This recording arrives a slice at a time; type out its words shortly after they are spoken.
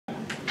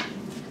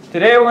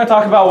Today we're going to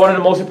talk about one of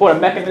the most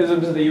important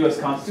mechanisms in the U.S.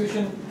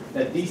 Constitution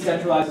that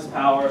decentralizes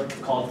power,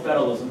 called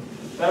federalism.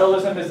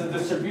 Federalism is the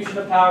distribution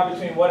of power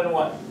between what and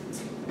what?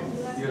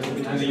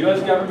 Between the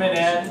U.S. government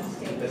and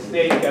the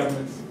state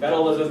governments.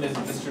 Federalism is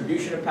the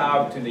distribution of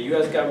power between the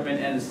U.S. government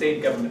and the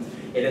state government.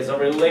 It is a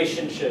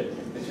relationship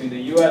between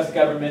the U.S.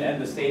 government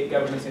and the state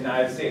governments in the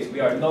United States.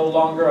 We are no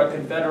longer a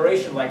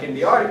confederation like in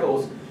the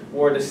Articles,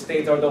 where the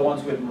states are the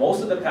ones with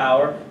most of the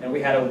power and we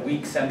had a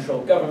weak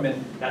central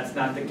government. That's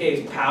not the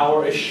case.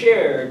 Power is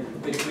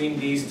shared between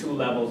these two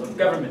levels of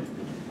government.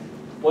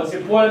 What's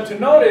important to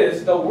note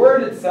is the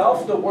word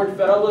itself, the word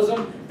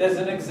federalism,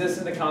 doesn't exist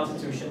in the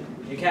Constitution.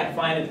 You can't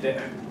find it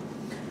there.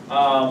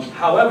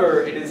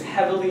 However, it is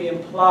heavily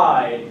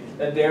implied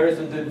that there is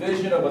a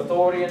division of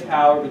authority and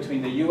power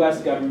between the U.S.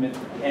 government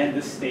and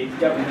the state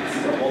governments.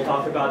 So we'll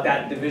talk about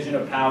that division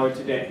of power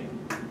today.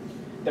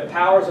 The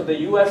powers of the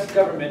U.S.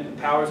 government, the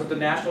powers of the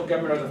national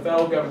government or the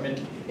federal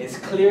government, is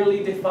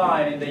clearly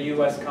defined in the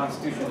U.S.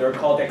 Constitution. They're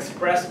called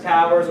express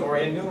powers or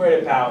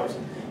enumerated powers.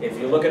 If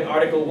you look at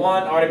Article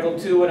 1, Article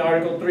 2, and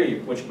Article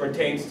 3, which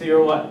pertains to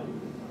your what?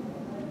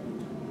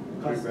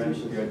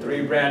 Your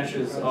three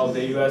branches of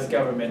the U.S.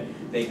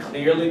 government, they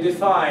clearly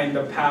define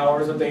the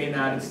powers of the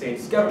United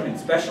States government,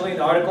 especially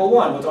in Article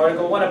 1. What's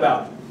Article 1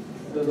 about?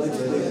 The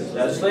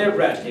legislative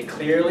branch. It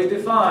clearly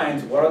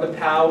defines what are the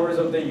powers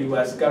of the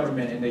U.S.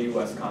 government in the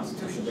U.S.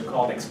 Constitution. They're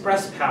called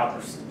express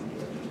powers.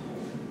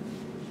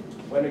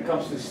 When it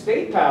comes to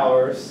state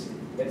powers,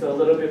 it's a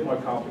little bit more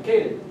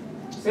complicated.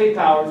 State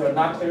powers are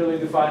not clearly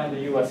defined in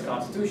the U.S.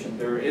 Constitution.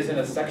 There isn't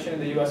a section in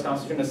the U.S.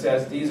 Constitution that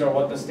says these are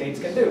what the states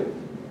can do.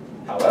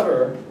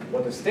 However,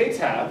 what the states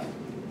have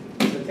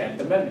is the 10th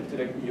Amendment to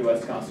the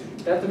U.S. Constitution.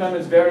 The 10th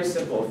Amendment is very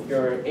simple. If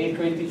your 8th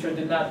grade teacher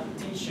did not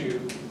teach you,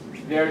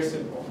 very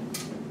simple.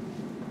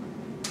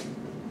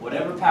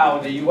 Whatever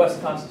power the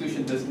U.S.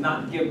 Constitution does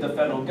not give the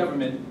federal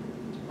government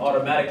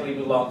automatically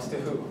belongs to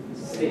who?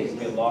 States.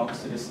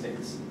 Belongs to the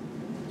states.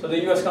 So the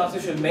U.S.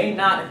 Constitution may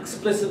not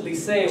explicitly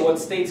say what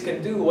states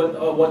can do,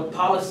 what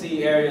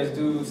policy areas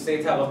do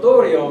states have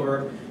authority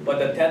over, but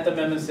the 10th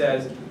Amendment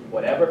says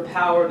whatever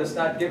power that's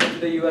not given to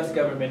the U.S.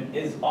 government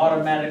is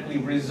automatically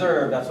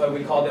reserved. That's why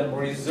we call them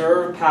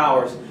reserved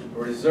powers.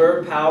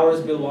 Reserved powers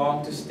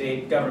belong to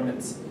state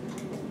governments.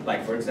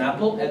 Like, for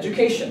example,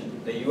 education.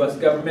 The U.S.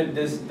 government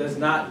does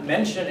not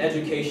mention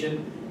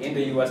education in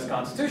the U.S.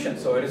 Constitution,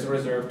 so it is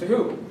reserved to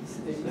who?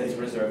 It's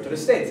reserved to the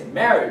states.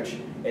 Marriage.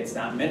 It's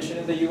not mentioned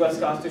in the U.S.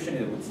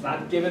 Constitution. It's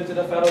not given to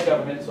the federal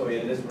government, so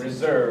it is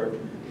reserved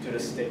to the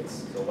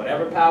states. So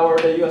whatever power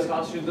the U.S.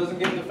 Constitution doesn't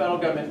give to the federal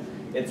government,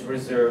 it's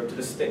reserved to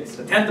the states.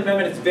 The 10th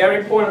Amendment is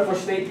very important for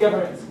state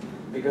governments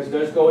because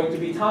there's going to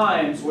be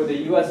times where the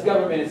U.S.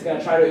 government is going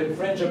to try to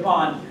infringe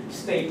upon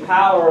state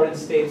power and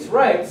states'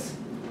 rights.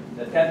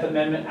 The 10th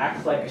Amendment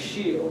acts like a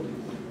shield.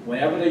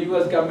 Whenever the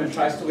U.S. government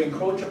tries to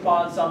encroach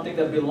upon something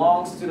that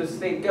belongs to the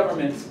state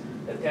governments,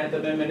 the 10th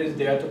Amendment is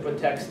there to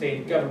protect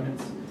state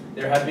governments.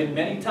 There have been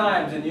many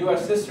times in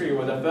U.S. history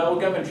where the federal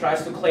government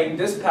tries to claim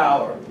this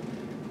power,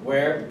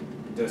 where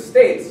the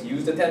states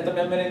use the 10th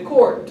Amendment in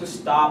court to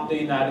stop the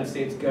United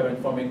States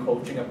government from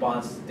encroaching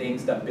upon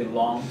things that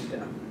belong to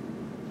them.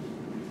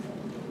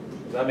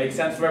 Does that make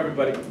sense for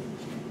everybody?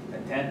 The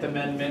 10th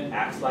Amendment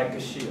acts like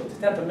a shield.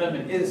 The 10th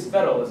Amendment is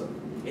federalism.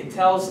 It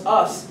tells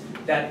us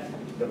that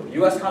the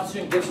U.S.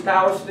 Constitution gives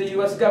powers to the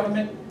U.S.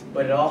 government,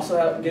 but it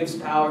also gives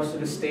powers to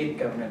the state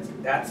governments.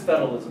 That's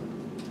federalism.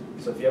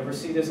 So if you ever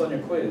see this on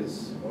your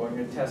quiz or on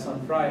your test on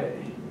Friday,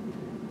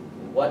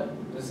 what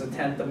does the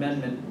 10th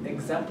Amendment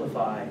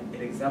exemplify?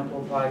 It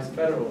exemplifies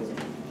federalism.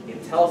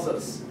 It tells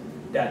us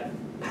that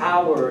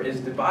power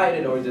is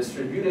divided or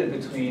distributed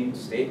between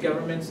state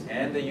governments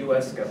and the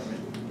U.S.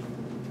 government.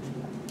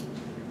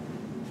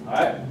 All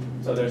right?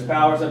 So there's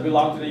powers that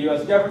belong to the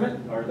U.S.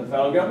 government, or the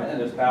federal government, and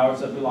there's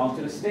powers that belong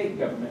to the state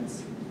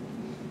governments.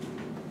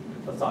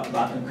 Let's talk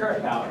about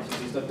concurrent powers.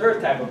 This is the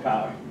third type of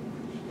power.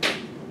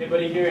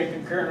 Anybody here in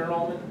concurrent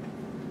enrollment?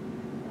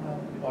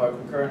 Or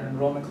concurrent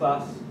enrollment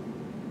class?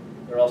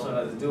 They're also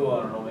known as dual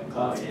enrollment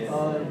class.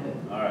 All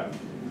right.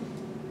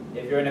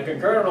 If you're in a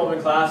concurrent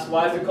enrollment class,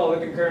 why is it called a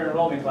concurrent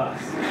enrollment class?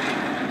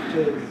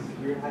 Because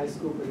you're in high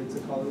school, but it's a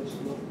college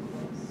level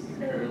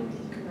class.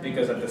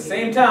 Because at the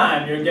same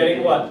time, you're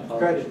getting what?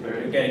 Credit.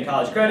 You're getting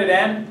college credit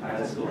and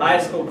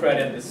high school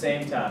credit at the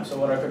same time. So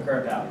what are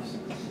concurrent powers?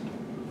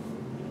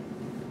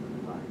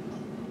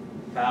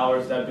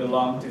 Powers that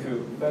belong to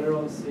who?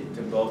 Federal and state.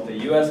 To both the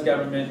U.S.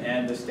 government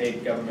and the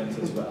state governments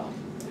as well.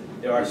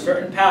 There are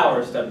certain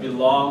powers that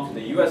belong to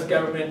the U.S.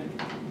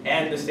 government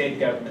and the state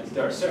governments.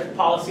 There are certain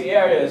policy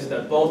areas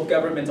that both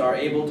governments are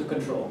able to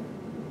control.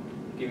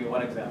 Give me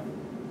one example.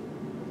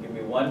 Give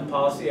me one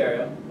policy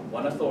area,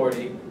 one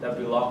authority that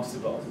belongs to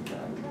both.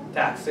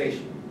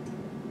 Taxation.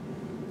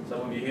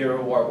 Some of you here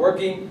who are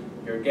working,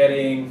 you're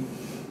getting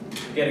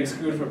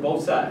screwed for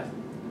both sides.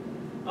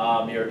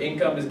 Your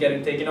income is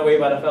getting taken away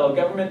by the federal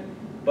government,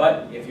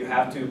 but if you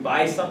have to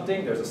buy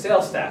something, there's a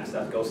sales tax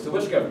that goes to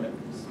which government?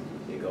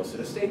 It goes to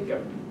the state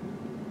government.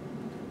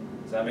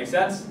 Does that make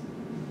sense?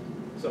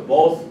 So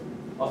both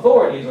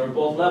authorities or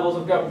both levels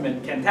of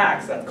government can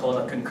tax. That's called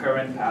a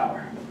concurrent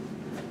power.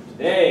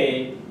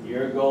 Today,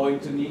 you're going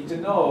to need to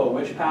know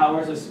which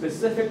powers are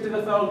specific to the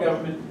federal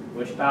government,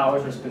 which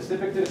powers are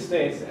specific to the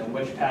states, and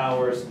which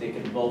powers they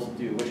can both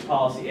do, which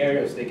policy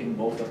areas they can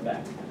both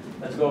affect.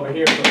 Let's go over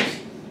here first.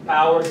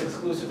 Powers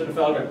exclusive to the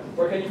federal government.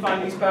 Where can you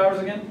find these powers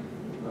again?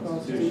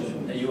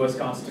 Constitution. The U.S.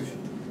 Constitution.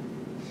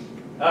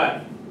 All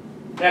right.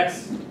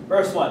 Next,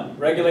 first one.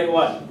 Regulate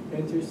what?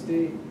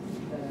 Interstate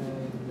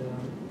and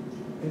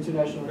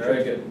international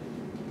Very trade. good.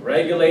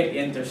 Regulate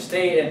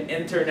interstate and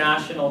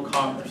international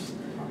commerce.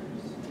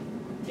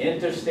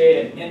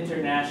 Interstate and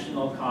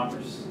international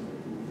commerce.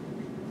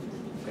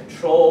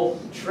 Control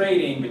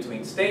trading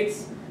between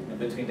states and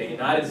between the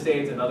United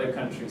States and other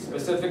countries.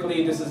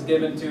 Specifically, this is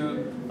given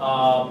to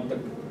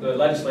the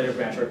legislative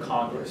branch or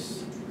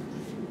Congress.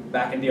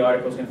 Back in the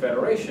Articles of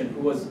Confederation,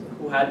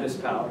 who had this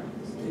power?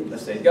 The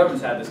state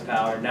governments had this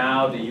power.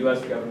 Now the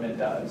U.S. government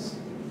does.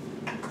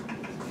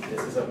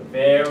 This is a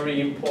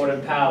very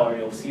important power.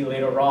 You'll see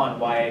later on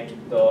why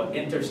the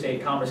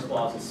interstate commerce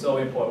clause is so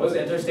important. What does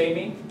interstate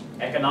mean?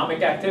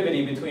 Economic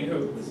activity between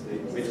who?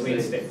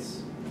 Between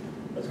states.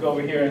 Let's go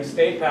over here in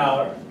state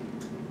power.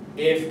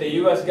 If the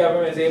U.S.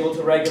 government is able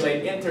to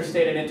regulate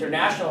interstate and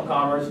international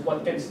commerce,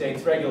 what can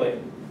states regulate?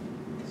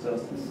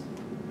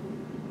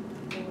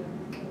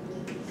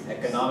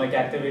 Economic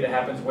activity that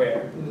happens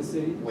where? In the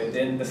city.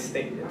 Within the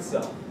state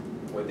itself.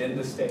 Within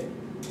the state.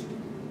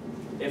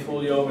 If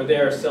Julio over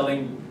there is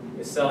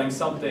selling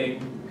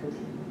something,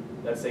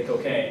 let's say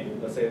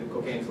cocaine. Let's say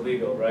cocaine is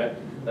legal, right?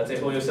 Let's say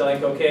Julio's selling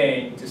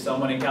cocaine to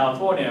someone in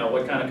California.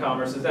 What kind of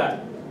commerce is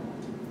that?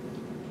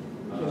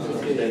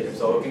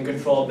 So it can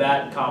control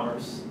that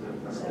commerce.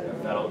 The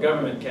federal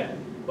government can.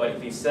 But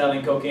if he's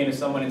selling cocaine to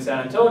someone in San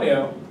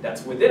Antonio,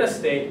 that's within a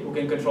state, who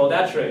can control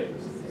that trade?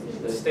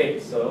 The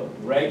state. So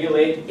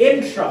regulate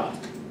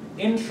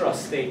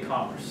intra-state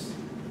commerce.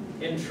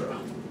 Intra.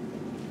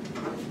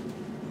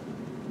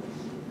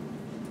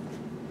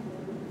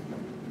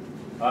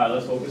 All right,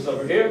 let's focus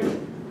over here.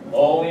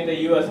 Only the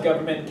U.S.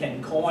 government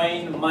can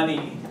coin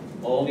money.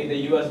 Only the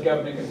U.S.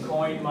 government can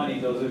coin money.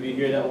 Those of you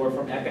here that work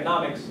from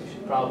economics, you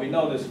should probably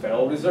know this.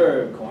 Federal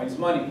Reserve coins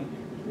money.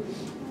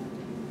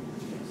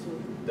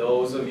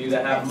 Those of you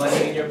that have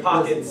money in your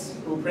pockets,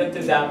 who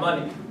printed that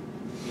money?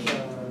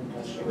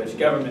 Which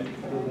government?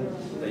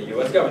 The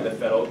U.S. government, the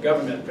federal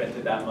government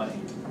printed that money,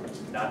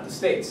 not the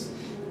states.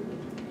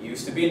 It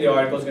used to be in the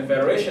Articles of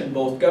Confederation,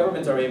 both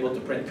governments are able to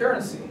print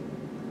currency.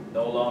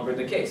 No longer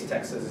the case.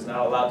 Texas is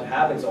not allowed to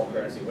have its own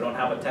currency. We don't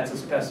have a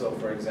Texas peso,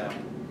 for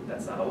example.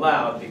 That's not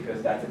allowed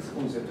because that's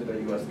exclusive to the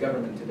U.S.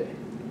 government today.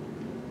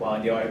 While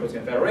in the Articles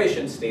of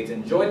Confederation, states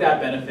enjoyed that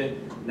benefit,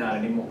 not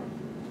anymore.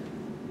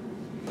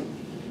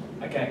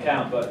 I can't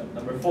count, but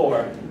number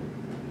 4,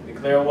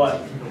 declare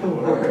what?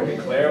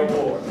 Declare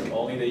war.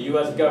 Only the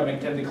U.S.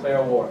 government can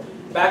declare war.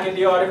 Back in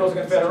the Articles of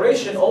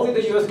Confederation, only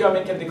the U.S.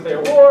 government can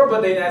declare war,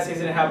 but the United States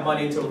didn't have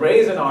money to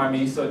raise an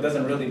army, so it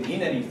doesn't really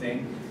mean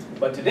anything.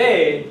 But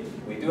today,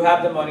 we do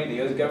have the money, the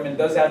U.S. government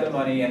does have the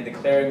money, and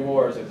declaring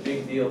war is a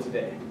big deal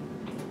today.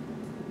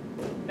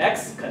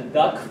 Next,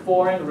 conduct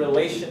foreign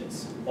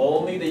relations.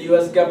 Only the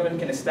U.S. government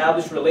can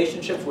establish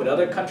relationships with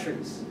other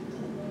countries.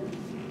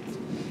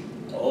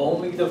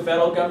 Only the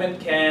federal government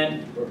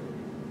can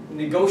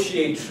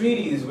negotiate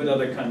treaties with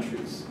other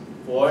countries.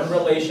 Foreign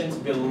relations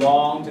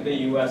belong to the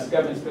U.S.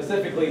 government,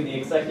 specifically the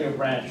executive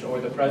branch or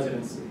the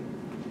presidency.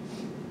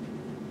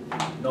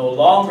 No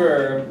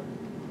longer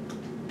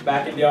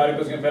back in the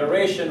Articles of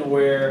Confederation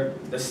where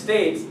the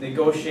states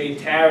negotiate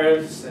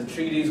tariffs and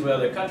treaties with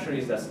other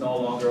countries. That's no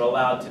longer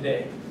allowed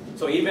today.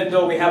 So even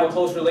though we have a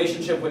close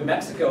relationship with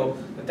Mexico,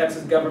 the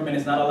Texas government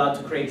is not allowed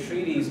to create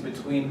treaties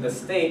between the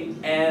state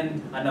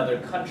and another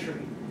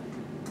country.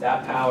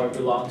 That power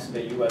belongs to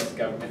the U.S.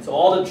 government. So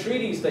all the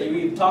treaties that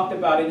we talked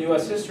about in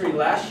U.S. history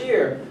last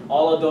year,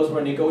 all of those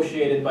were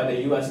negotiated by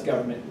the U.S.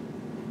 government.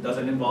 It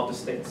doesn't involve the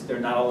states. They're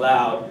not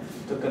allowed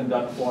to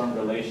conduct foreign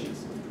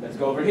relations. Let's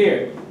go over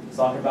here. Let's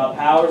talk about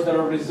powers that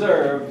are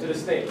reserved to the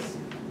states.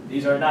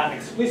 These are not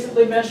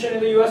explicitly mentioned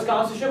in the U.S.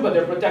 Constitution, but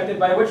they're protected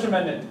by which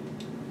amendment?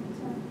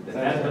 The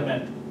 10th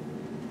Amendment.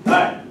 All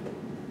right.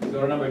 Let's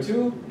go to number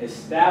 2.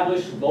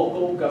 Establish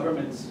local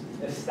governments.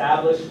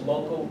 Establish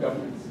local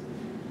governments.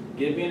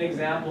 Give me an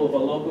example of a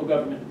local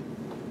government.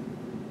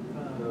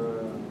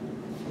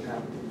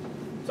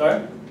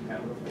 Sorry?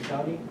 The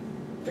county.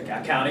 The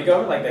county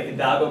government, like the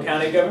Hidalgo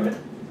County government.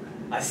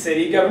 A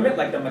city government,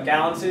 like the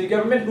McAllen City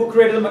government. Who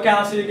created the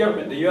McAllen City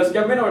government? The U.S.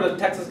 government or the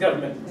Texas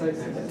government?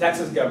 Texas. The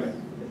Texas government.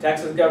 The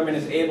Texas government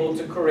is able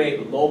to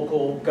create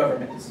local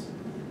governments.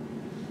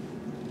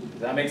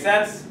 Does that make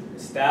sense?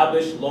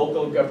 Establish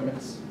local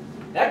governments.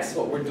 Next,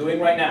 what we're doing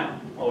right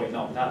now. Oh wait,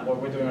 no, not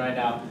what we're doing right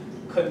now.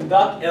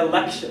 Conduct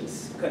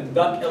elections.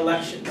 Conduct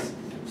elections.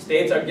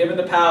 States are given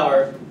the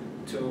power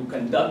to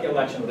conduct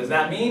elections. What does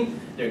that mean?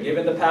 They're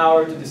given the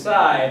power to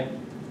decide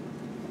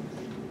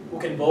who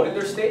can vote in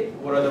their state,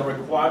 what are the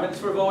requirements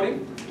for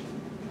voting,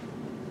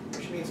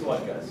 which means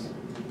what, guys?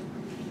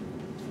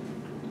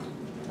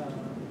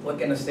 What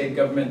can the state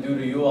government do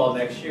to you all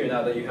next year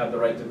now that you have the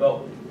right to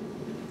vote?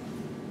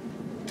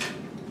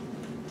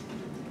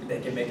 They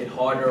can make it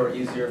harder or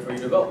easier for you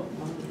to vote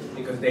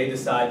because they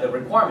decide the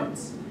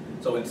requirements.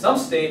 So in some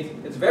states,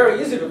 it's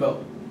very easy to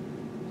vote.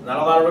 Not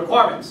a lot of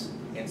requirements.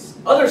 In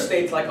other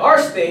states, like our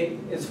state,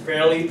 it's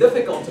fairly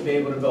difficult to be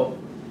able to vote.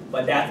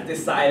 But that's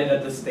decided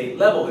at the state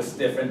level. It's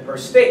different per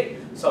state.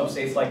 Some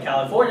states like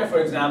California, for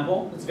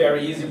example, it's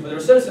very easy for their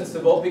citizens to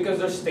vote because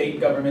their state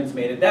governments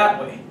made it that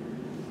way.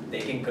 They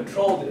can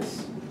control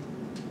this.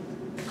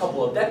 A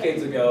couple of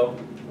decades ago,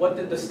 what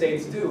did the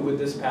states do with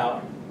this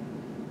power?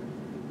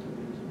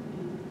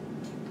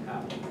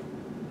 How?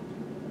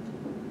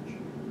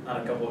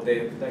 Not a couple of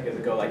decades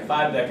ago, like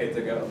 5 decades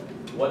ago.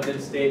 What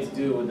did states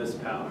do with this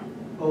power?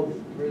 Oh,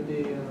 where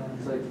they,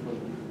 It's like for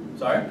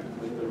Sorry?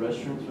 like the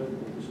restaurants,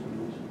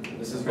 right?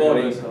 This is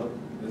voting.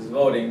 This is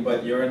voting,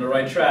 but you're in the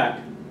right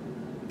track.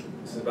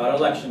 This is about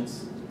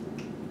elections.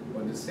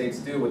 What did states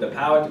do with the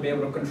power to be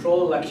able to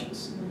control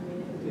elections?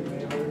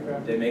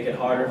 They make it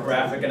harder for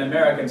African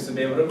Americans to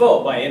be able to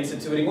vote by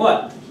instituting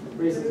what?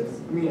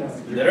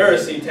 racism.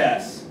 Literacy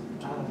tests,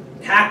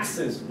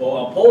 taxes,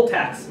 poll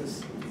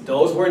taxes.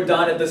 Those were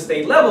done at the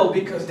state level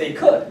because they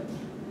could.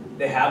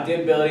 They have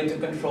the ability to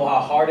control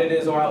how hard it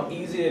is or how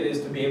easy it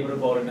is to be able to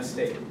vote in a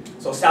state.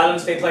 So southern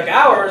states like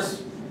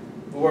ours,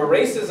 who were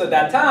racist at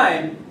that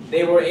time,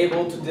 they were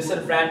able to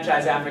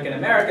disenfranchise African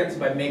Americans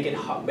by making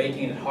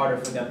it harder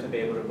for them to be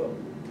able to vote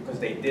because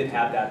they did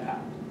have that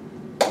power.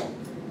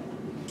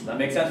 Does that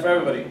make sense for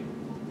everybody?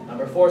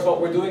 Number 4 is what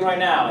we're doing right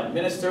now,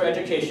 administer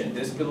education.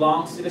 This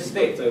belongs to the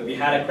state. So if you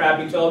had a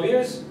crappy 12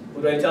 years,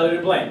 who do I tell you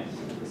to blame?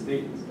 The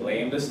state.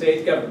 Blame the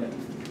state government.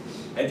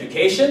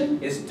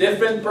 Education is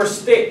different per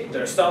state.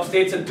 There are some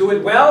states that do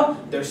it well.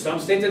 There's some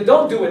states that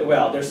don't do it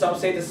well. There's some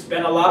states that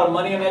spend a lot of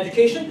money on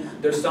education.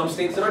 There's some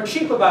states that are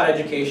cheap about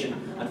education.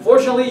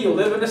 Unfortunately, you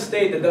live in a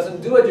state that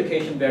doesn't do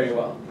education very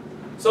well.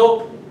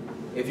 So,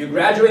 if you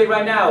graduate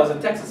right now as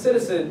a Texas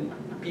citizen,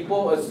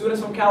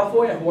 students from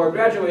California who are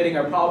graduating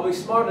are probably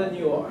smarter than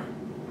you are.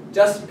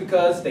 Just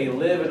because they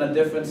live in a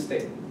different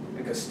state.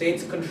 Because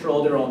states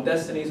control their own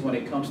destinies when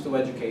it comes to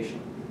education.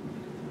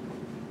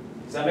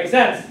 Does that make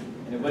sense?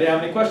 Anybody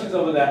have any questions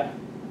over that?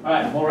 All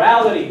right,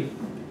 morality.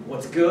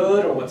 What's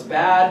good or what's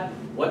bad?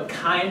 What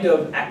kind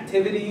of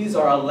activities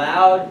are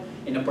allowed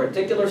in a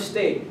particular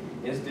state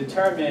is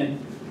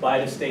determined by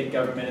the state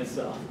government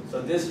itself.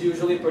 So this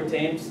usually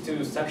pertains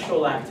to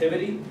sexual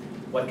activity.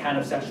 What kind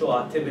of sexual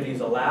activity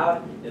is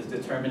allowed is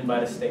determined by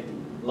the state.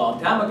 A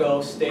long time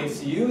ago,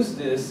 states used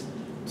this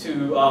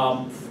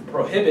to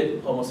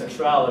prohibit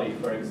homosexuality,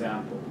 for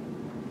example.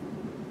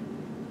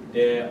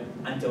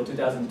 Until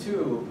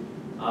 2002,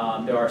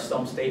 there are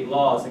some state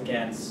laws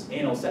against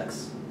anal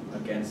sex,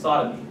 against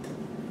sodomy.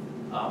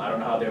 I don't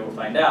know how they will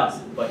find out,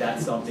 but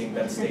that's something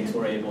that states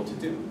were able to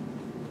do.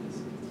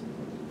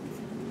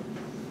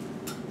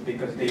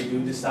 Because they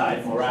do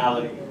decide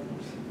morality.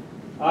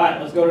 All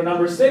right, let's go to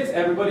number 6.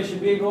 Everybody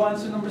should be able to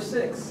answer number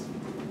 6.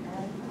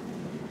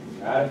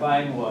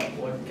 Ratifying what?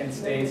 What can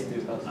states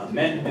do?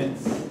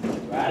 Amendments.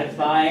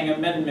 Ratifying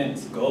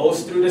amendments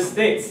goes through the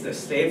states. The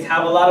states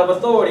have a lot of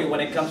authority when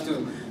it comes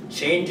to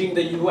changing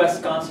the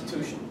U.S.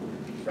 Constitution.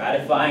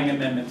 Ratifying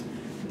amendments.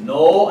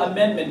 No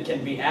amendment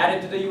can be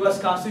added to the U.S.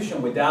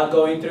 Constitution without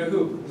going through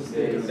who? The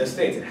states. The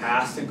states. It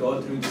has to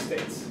go through the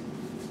states.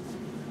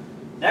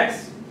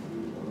 Next,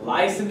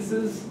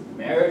 licenses.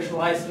 Marriage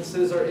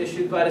licenses are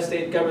issued by the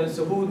state government.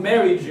 So who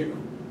married you?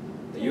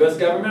 The U.S.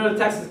 government or the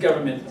Texas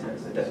government?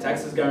 The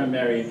Texas government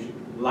married you.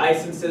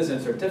 Licenses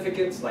and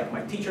certificates, like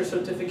my teacher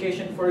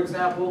certification, for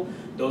example.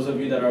 Those of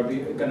you that are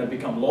going to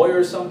become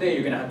lawyers someday,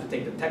 you're going to have to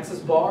take the Texas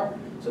bar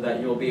so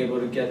that you'll be able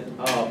to get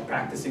a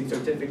practicing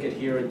certificate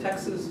here in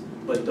Texas.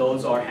 But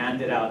those are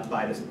handed out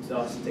by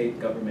the state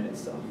government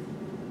itself.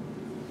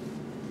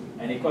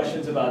 Any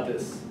questions about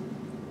this?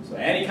 So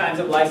any kinds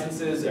of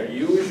licenses are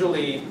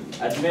usually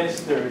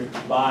administered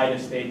by the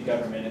state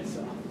government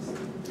itself.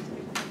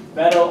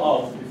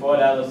 Before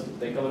that, let's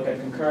take a look at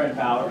concurrent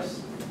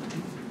powers.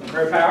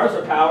 Concurrent powers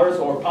are powers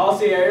or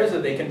policy areas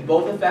that they can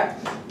both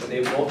affect, that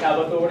they both have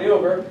authority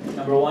over.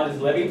 Number 1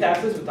 is levy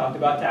taxes. We talked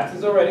about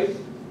taxes already.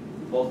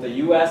 Both the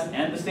U.S.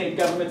 and the state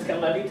governments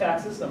can levy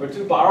taxes. Number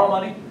 2, borrow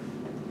money.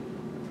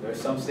 There are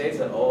some states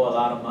that owe a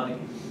lot of money.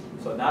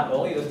 So not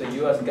only does the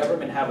U.S.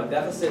 government have a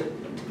deficit,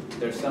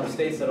 there's some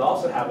states that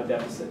also have a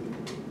deficit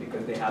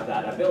because they have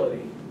that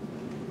ability.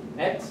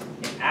 Next,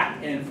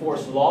 enact and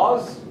enforce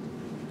laws.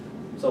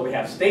 So we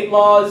have state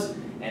laws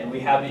and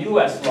we have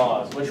U.S.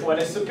 laws. Which one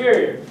is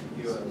superior?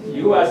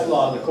 U.S.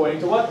 laws,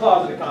 according to what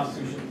clause of the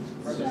Constitution?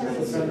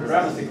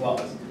 Supremacy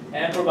clause.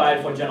 And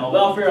provide for general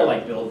welfare,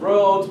 like build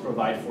roads,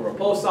 provide for a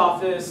post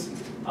office,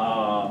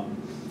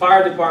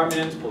 fire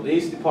departments,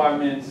 police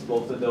departments.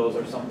 Both of those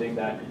are something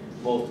that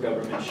both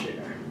governments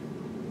share.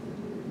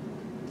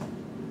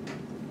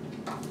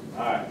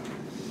 Alright,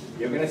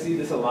 you're going to see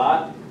this a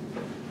lot.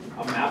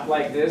 A map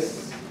like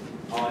this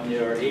on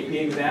your AP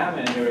exam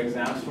and your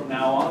exams from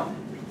now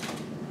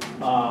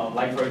on.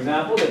 Like for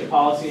example, the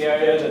policy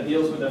area that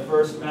deals with the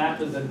first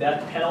map is the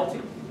death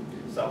penalty.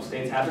 Some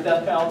states have the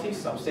death penalty,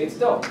 some states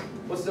don't.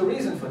 What's the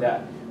reason for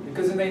that?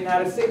 Because in the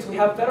United States we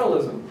have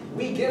federalism.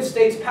 We give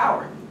states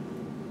power.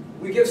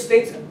 We give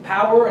states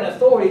power and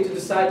authority to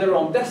decide their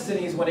own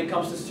destinies when it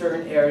comes to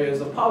certain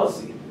areas of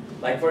policy.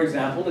 Like, for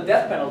example, the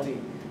death penalty.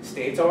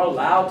 States are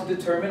allowed to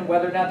determine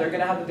whether or not they're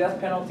going to have the death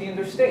penalty in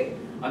their state.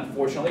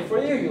 Unfortunately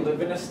for you, you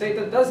live in a state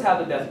that does have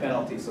the death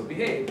penalty, so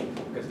behave.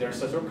 Because there are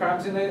such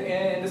crimes in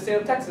the state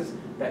of Texas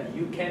that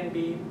you can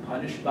be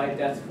punished by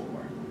death for.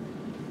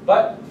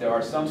 But there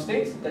are some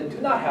states that do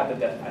not have the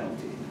death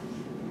penalty.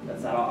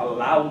 That's not an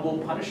allowable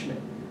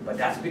punishment. But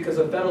that's because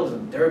of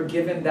federalism. They're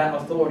given that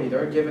authority,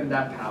 they're given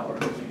that power.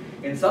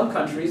 In some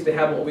countries, they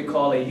have what we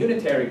call a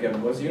unitary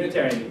government. What's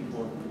unitary mean?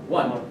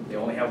 One. They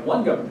only have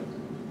one government.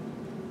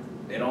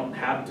 They don't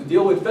have to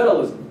deal with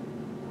federalism.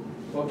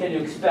 What can you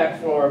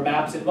expect for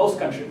maps in most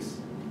countries?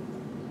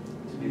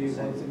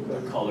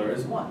 The color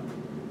is one.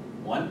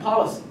 One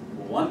policy,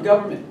 one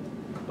government.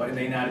 But in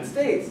the United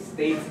States,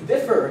 states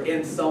differ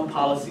in some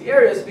policy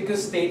areas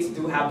because states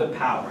do have the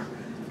power.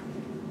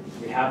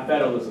 We have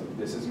federalism.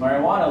 This is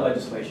marijuana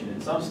legislation. In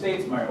some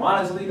states,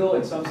 marijuana is legal.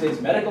 In some states,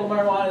 medical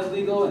marijuana is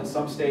legal. In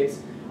some states,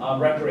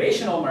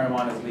 recreational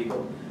marijuana is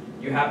legal.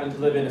 You happen to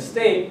live in a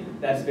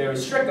state that's very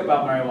strict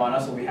about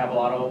marijuana, so we have a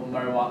lot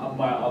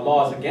of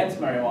laws against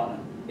marijuana.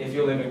 If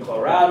you live in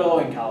Colorado,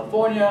 in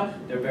California,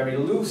 they're very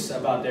loose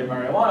about their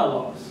marijuana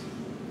laws.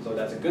 So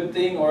that's a good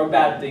thing or a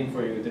bad thing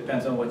for you. It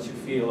depends on what you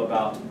feel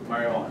about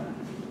marijuana.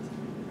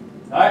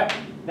 All right,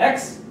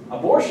 next,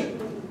 abortion.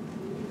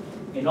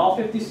 In all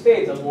 50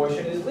 states,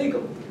 abortion is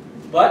legal.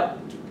 But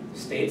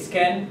states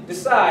can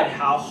decide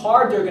how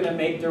hard they're going to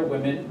make their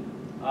women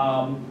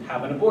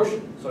have an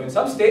abortion. So in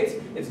some states,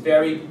 it's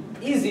very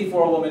easy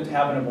for a woman to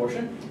have an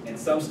abortion. In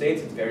some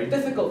states, it's very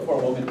difficult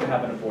for a woman to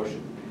have an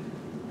abortion.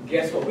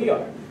 Guess what we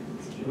are?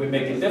 Do we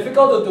make it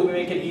difficult or do we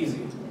make it easy?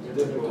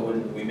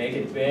 We make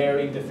it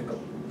very difficult.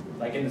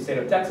 Like in the state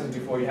of Texas,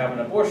 before you have an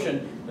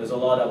abortion, there's a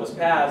law that was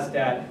passed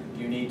that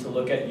you need to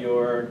look at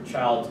your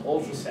child's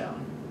ultrasound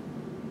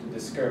to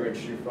discourage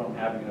you from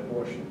having an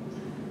abortion.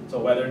 So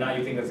whether or not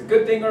you think that's a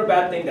good thing or a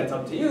bad thing, that's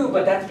up to you,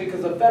 but that's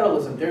because of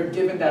federalism. They're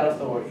given that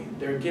authority.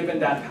 They're given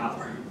that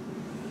power.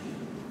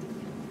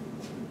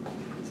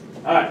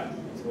 All right,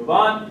 let's move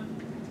on.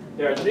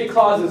 There are 3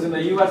 clauses in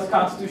the U.S.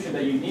 Constitution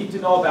that you need to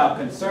know about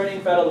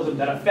concerning federalism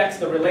that affects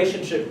the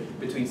relationship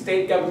between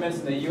state governments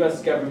and the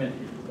U.S. government.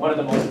 One of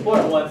the most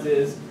important ones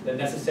is the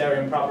necessary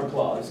and proper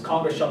clause.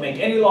 Congress shall make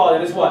any law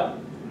that is what?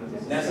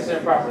 Necessary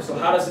and proper. So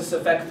how does this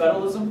affect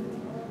federalism?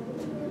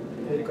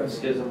 Because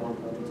it gives them more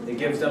power. It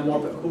gives them more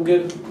power. Who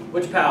gives?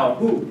 Which power?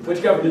 Who?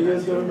 Which government? The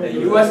U.S. government. The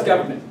U.S.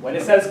 government. When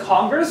it says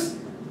Congress,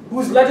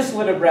 whose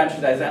legislative branch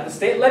is that? Is that the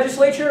state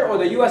legislature or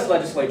the U.S.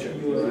 legislature?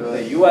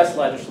 The U.S.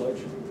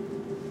 legislature.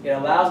 It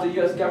allows the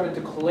U.S. government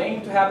to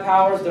claim to have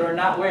powers that are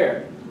not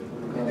where?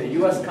 In the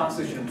U.S.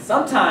 Constitution.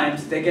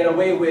 Sometimes they get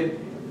away with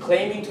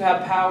claiming to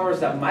have powers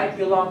that might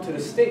belong to the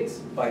states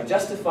by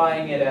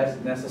justifying it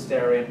as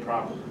necessary and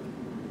proper.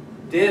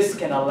 This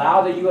can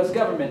allow the U.S.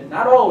 government,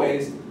 not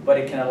always, but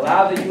it can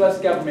allow the U.S.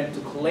 government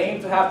to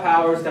claim to have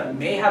powers that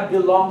may have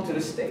belonged to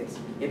the states.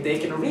 If they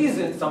can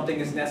reason something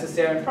is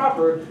necessary and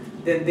proper,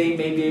 then they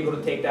may be able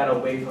to take that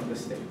away from the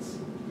states.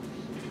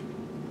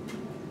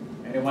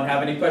 Anyone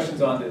have any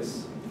questions on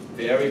this?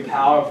 Very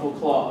powerful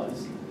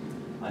clause.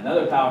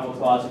 Another powerful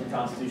clause in the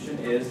Constitution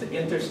is the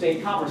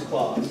Interstate Commerce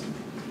Clause.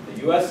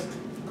 The U.S.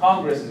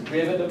 Congress is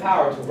given the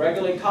power to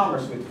regulate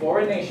commerce with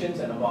foreign nations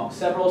and among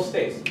several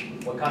states.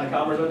 What kind of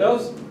commerce are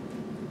those?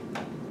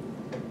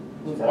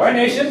 Foreign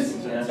nations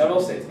and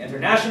several states.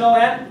 International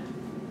and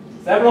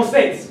several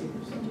states.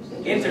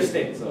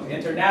 Interstate. So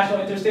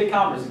international interstate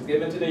commerce is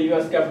given to the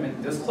U.S.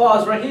 government. This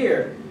clause right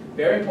here,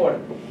 very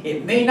important.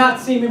 It may not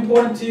seem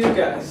important to you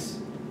guys,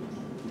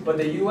 but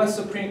the U.S.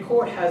 Supreme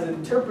Court has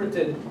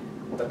interpreted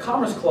the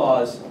Commerce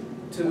Clause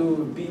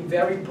to be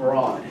very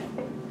broad.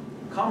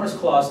 Commerce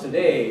Clause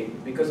today,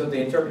 because of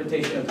the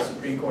interpretation of the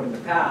Supreme Court in the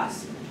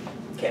past,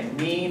 can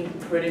mean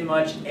pretty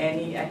much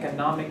any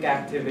economic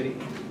activity,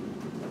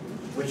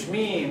 which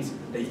means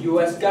the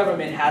U.S.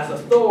 government has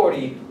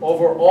authority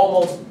over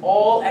almost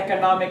all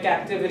economic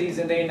activities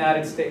in the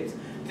United States.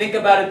 Think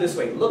about it this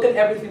way. Look at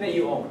everything that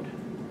you owned.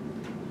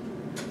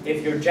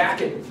 If your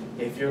jacket,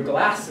 if your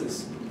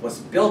glasses was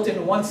built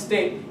in one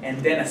state and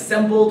then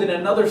assembled in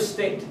another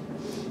state,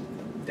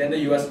 then the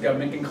U.S.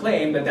 government can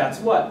claim that that's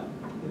what?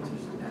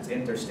 That's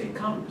interstate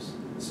commerce.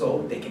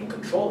 So they can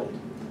control it.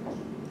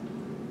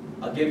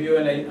 I'll give you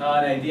an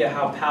idea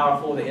how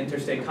powerful the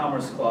Interstate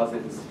Commerce Clause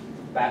is.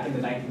 Back in the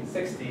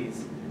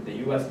 1960s, the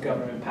U.S.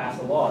 government passed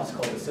a law. It's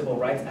called the Civil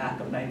Rights Act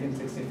of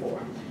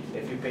 1964.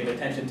 If you paid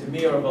attention to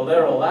me or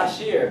Valero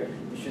last year,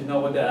 you should know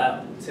what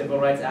the Civil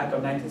Rights Act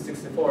of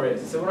 1964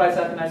 is. The Civil Rights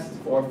Act of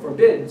 1964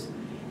 forbids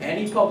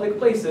any public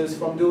places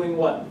from doing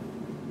what?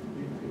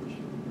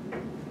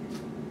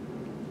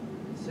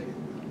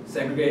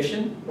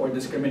 Segregation or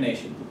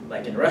discrimination.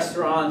 Like in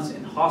restaurants,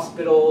 in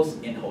hospitals,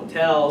 in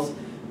hotels,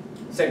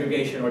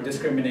 segregation or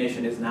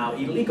discrimination is now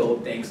illegal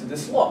thanks to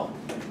this law.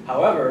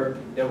 However,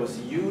 there was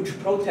huge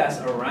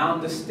protests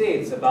around the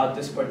states about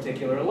this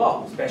particular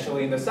law,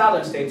 especially in the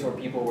southern states where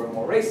people were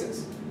more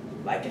racist.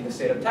 Like in the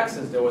state of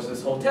Texas, there was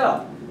this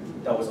hotel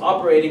that was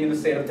operating in the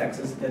state of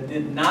Texas that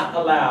did not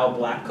allow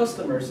black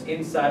customers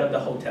inside of the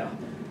hotel.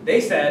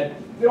 They said,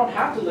 we don't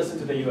have to listen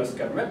to the US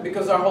government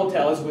because our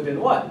hotel is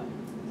within what?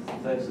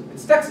 Texas.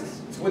 It's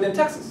Texas. It's within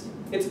Texas.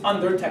 It's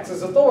under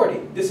Texas authority.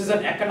 This is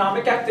an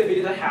economic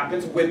activity that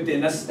happens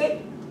within a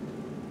state.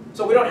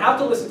 So we don't have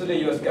to listen to the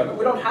US government.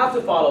 We don't have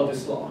to follow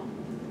this law.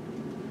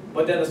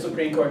 But then the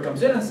Supreme Court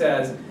comes in and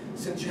says,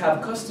 since you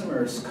have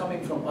customers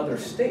coming from other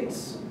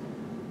states,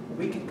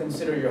 we can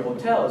consider your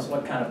hotel as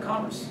what kind of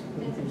commerce?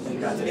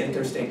 That's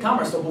interstate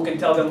commerce. So who can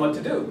tell them what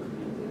to do?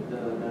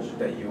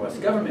 The US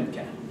government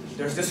can.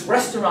 There's this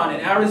restaurant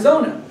in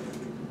Arizona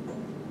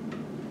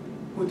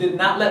who did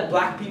not let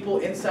black people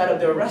inside of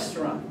their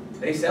restaurant.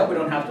 They said, we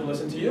don't have to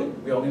listen to you.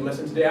 We only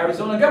listen to the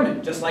Arizona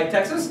government. Just like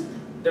Texas,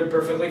 they're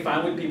perfectly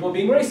fine with people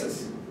being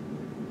racist.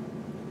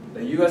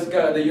 The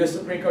US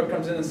Supreme Court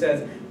comes in and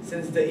says,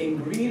 since the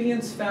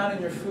ingredients found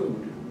in your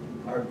food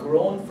are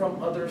grown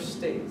from other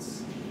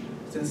states,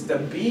 since the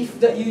beef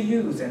that you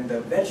use and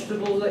the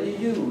vegetables that you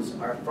use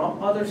are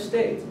from other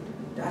states,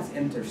 that's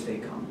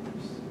interstate commerce.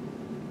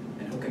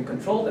 And who can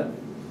control them?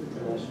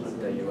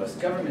 The US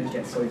government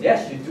can. So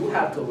yes, you do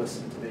have to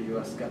listen to the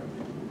US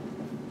government.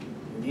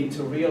 You need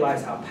to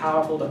realize how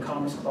powerful the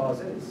Commerce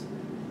Clause is.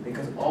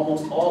 Because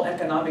almost all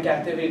economic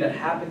activity that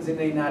happens in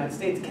the United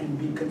States can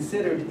be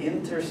considered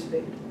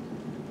interstate.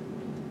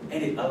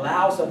 And it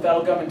allows the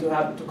federal government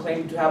to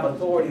claim to have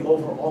authority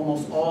over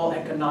almost all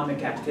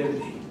economic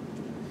activity.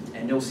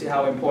 And you'll see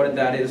how important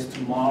that is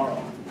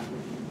tomorrow.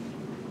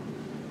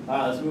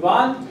 Let's move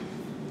on.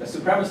 The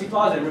Supremacy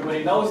Clause,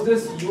 everybody knows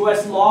this.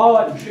 U.S.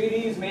 law and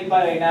treaties made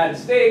by the United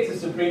States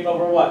is supreme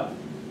over what?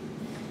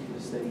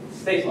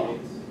 State law.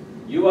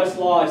 U.S.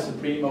 law is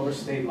supreme over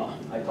state law.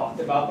 I talked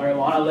about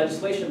marijuana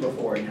legislation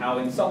before and how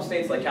in some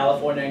states like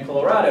California and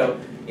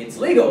Colorado, it's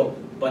legal,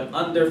 but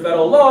under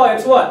federal law,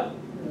 it's what?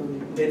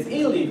 It's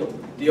illegal.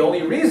 The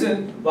only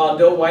reason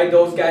why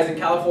those guys in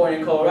California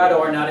and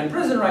Colorado are not in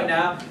prison right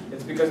now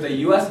is because the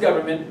U.S.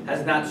 government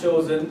has not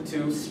chosen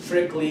to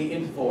strictly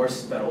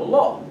enforce federal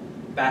law.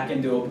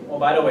 Oh,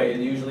 by the way, it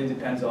usually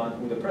depends on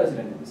who the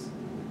president is.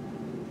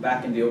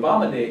 Back in the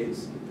Obama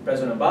days,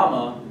 President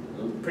Obama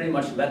pretty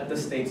much let the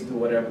states do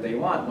whatever they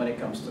want when it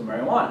comes to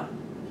marijuana.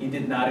 He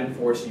did not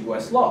enforce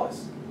U.S.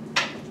 laws.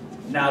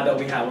 Now that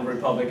we have a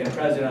Republican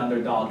president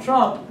under Donald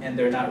Trump, and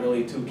they're not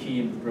really too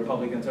keen,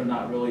 Republicans are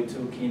not really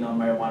too keen on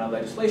marijuana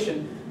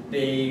legislation,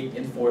 they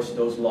enforce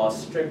those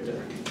laws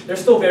stricter. They're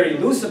still very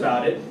loose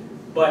about it,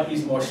 but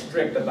he's more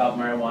strict about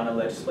marijuana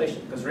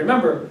legislation. Because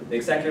remember, the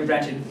executive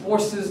branch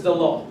enforces the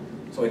law.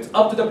 So it's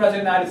up to the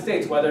President of the United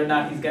States whether or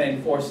not he's going to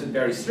enforce it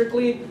very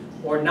strictly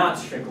or not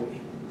strictly.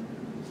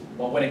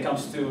 Well, when it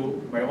comes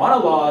to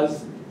marijuana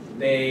laws,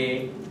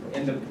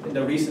 in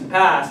the recent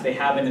past, they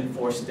haven't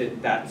enforced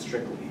it that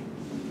strictly.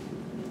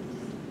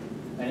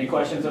 Any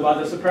questions about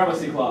the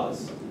Supremacy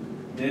Clause?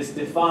 This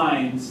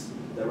defines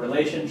the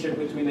relationship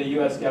between the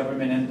U.S.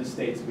 government and the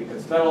states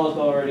because federal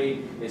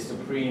authority is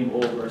supreme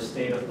over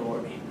state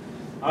authority.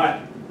 All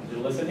right, so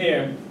listen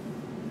here.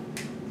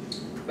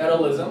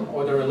 Federalism,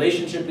 or the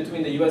relationship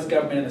between the U.S.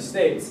 government and the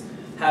states,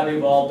 have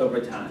evolved over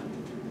time.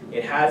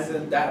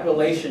 That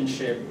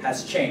relationship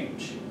has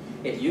changed.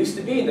 It used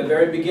to be in the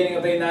very beginning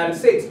of the United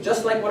States,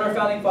 just like what our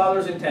founding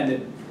fathers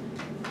intended.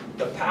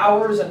 The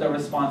powers and the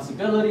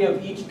responsibility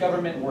of each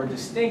government were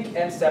distinct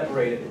and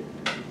separated.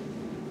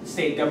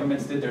 State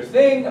governments did their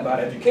thing about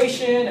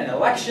education and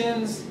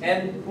elections,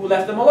 and who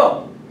left them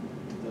alone?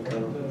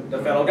 The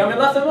federal government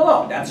left them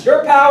alone. That's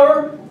your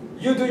power,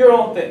 you do your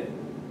own thing.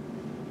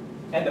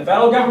 And the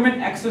federal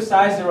government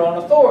exercised their own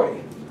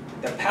authority.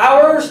 The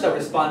powers, the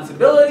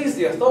responsibilities,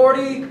 the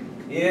authority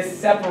is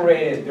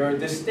separated. They're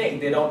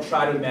distinct. They don't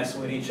try to mess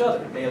with each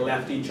other. They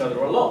left each other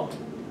alone.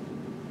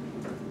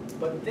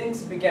 But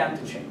things began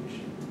to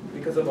change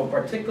because of a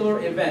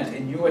particular event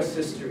in U.S.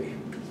 history.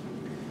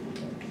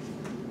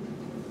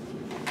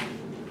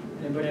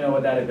 Anybody know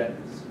what that event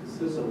is?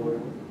 Civil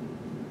War.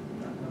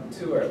 Not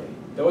too early.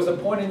 There was a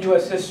point in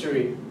U.S.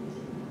 history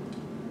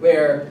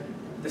where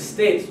the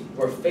states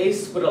were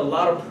faced with a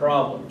lot of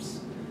problems,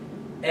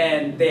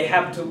 and they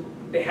had to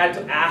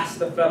ask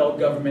the federal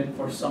government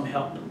for some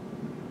help.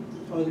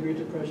 Oh, the Great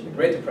Depression.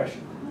 Great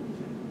Depression.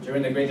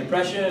 During the Great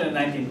Depression in the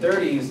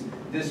 1930s,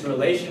 this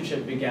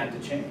relationship began to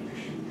change.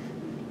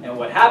 And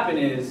what happened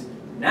is,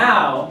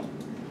 now,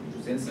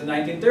 since the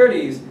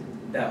 1930s,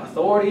 the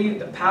authority,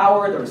 the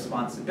power, the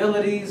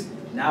responsibilities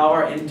now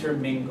are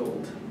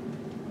intermingled.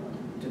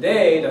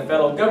 Today, the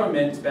federal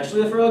government,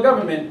 especially the federal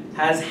government,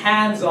 has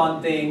hands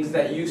on things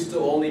that used to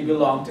only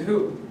belong to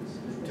who?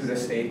 To the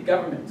state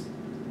governments.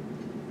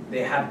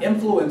 They have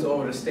influence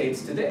over the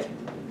states today.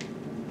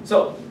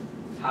 So,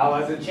 how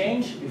has it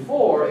changed?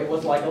 Before, it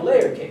was like a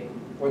layer cake,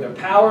 where the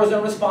powers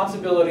and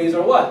responsibilities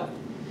are what?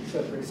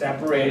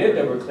 Separated.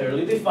 They were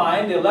clearly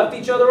defined. They left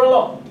each other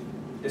alone.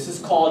 This is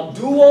called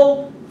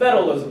dual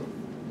federalism.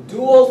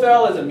 Dual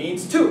federalism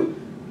means two.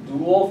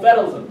 dual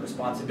federalism.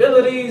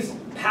 Responsibilities,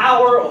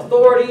 power,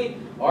 authority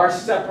are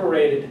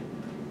separated.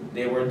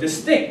 They were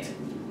distinct.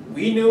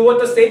 We knew what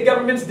the state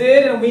governments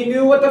did and we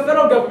knew what the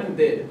federal government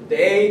did.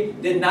 They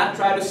did not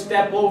try to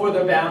step over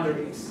the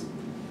boundaries.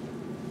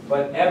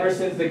 But ever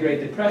since the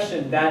Great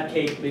Depression, that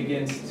cake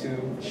begins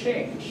to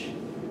change.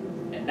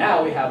 And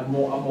now we have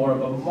more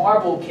of a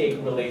marble cake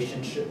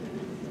relationship.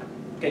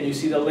 Can you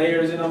see the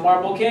layers in a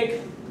marble cake?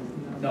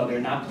 No,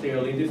 they're not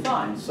clearly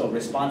defined. So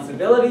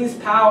responsibilities,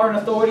 power, and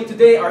authority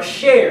today are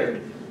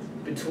shared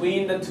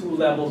between the two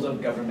levels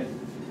of government.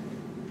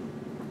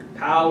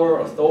 Power,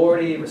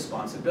 authority,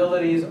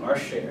 responsibilities are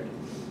shared.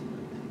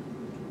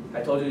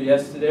 I told you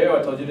yesterday, or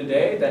I told you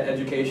today, that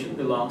education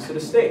belongs to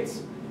the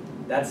states.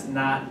 That's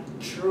not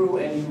true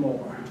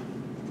anymore.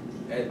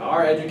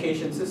 Our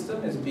education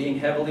system is being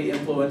heavily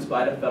influenced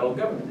by the federal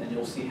government, and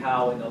you'll see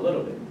how in a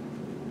little bit.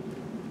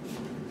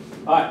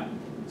 All right,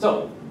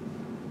 so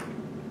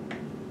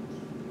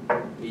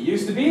it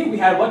used to be, we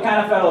had what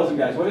kind of federalism,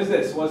 guys? What is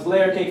this? What's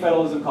layer cake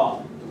federalism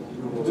called?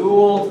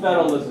 Dual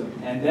federalism.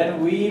 And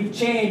then we've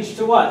changed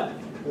to what?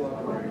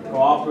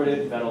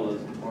 Cooperative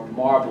federalism, or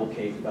marble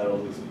cake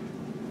federalism.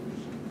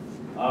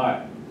 All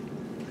right.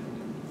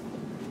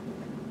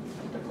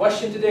 The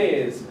question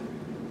today is,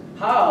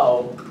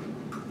 how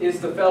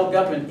is the federal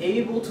government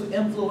able to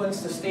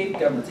influence the state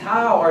governments?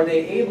 How are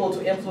they able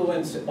to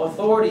influence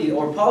authority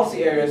or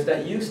policy areas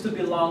that used to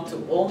belong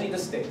to only the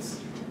states?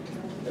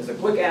 There's a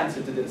quick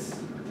answer to this.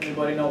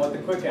 Anybody know what the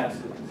quick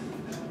answer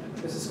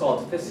is? This is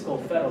called fiscal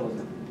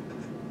federalism.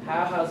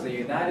 How has the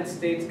United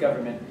States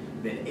government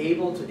been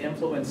able to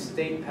influence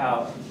state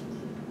power?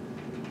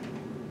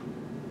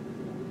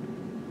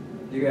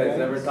 You guys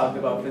ever talked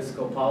about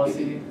fiscal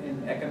policy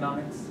in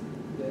economics?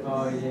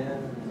 Oh, yeah.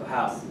 So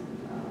how?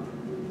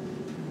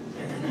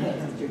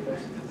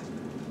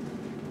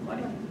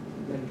 Money.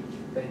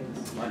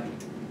 Money.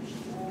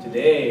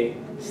 Today,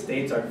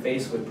 states are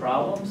faced with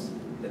problems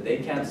that they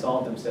can't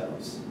solve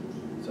themselves.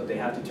 So they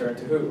have to turn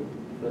to who?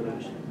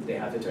 They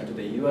have to turn to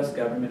the U.S.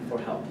 government for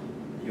help.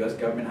 The U.S.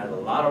 government has a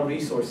lot of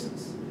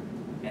resources,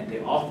 and they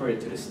offer it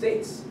to the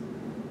states.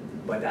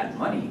 But that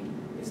money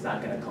is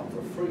not going to come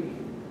for free.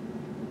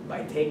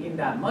 By taking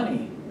that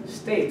money,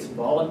 states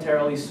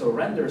voluntarily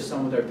surrender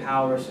some of their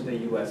powers to the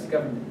U.S.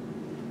 government.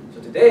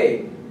 So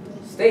today,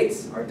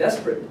 states are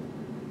desperate.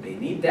 They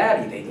need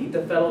daddy. They need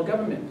the federal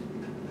government.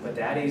 But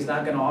daddy is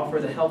not going to offer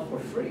the help for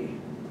free.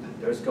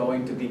 There's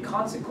going to be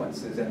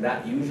consequences, and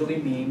that usually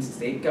means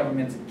state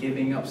governments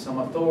giving up some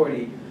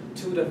authority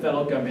to the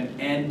federal government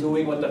and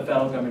doing what the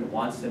federal government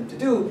wants them to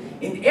do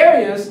in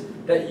areas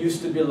that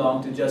used to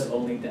belong to just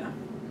only them.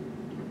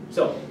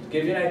 So, to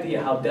give you an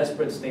idea how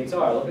desperate states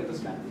are, look at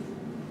this map.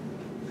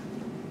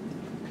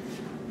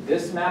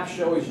 This map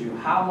shows you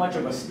how much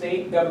of a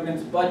state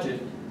government's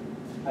budget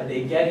are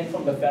they getting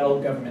from the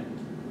federal government.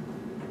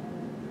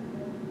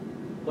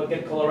 Look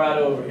at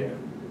Colorado over here.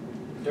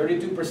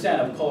 32%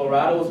 of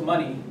Colorado's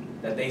money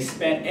that they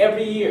spend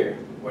every year,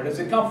 where does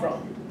it come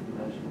from?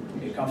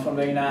 It comes from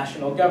the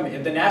national government.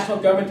 If the national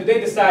government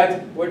today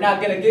decides, we're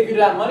not going to give you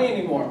that money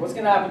anymore, what's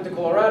going to happen to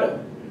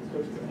Colorado?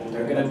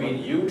 They're going to be in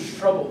huge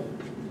trouble.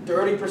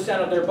 30%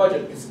 of their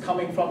budget is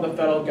coming from the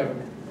federal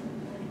government.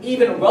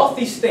 Even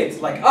wealthy states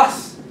like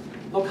us,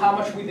 look how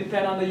much we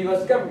depend on the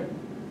U.S. government.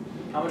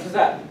 How much is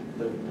that?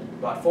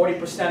 About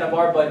 40% of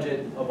our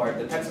budget,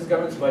 the Texas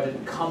government's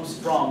budget, comes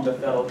from the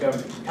federal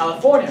government.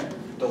 California,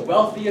 the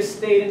wealthiest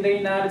state in the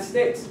United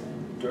States,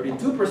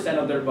 32%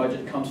 of their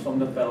budget comes from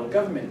the federal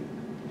government.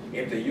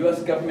 If the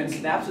U.S. government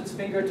snaps its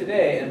finger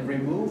today and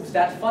removes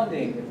that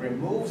funding, it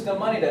removes the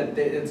money that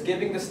it's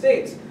giving the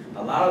states,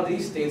 a lot of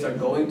these states are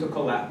going to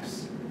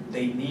collapse.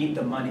 They need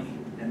the money,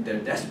 and they're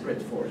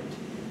desperate for it.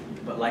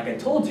 But like I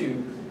told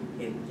you,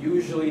 it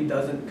usually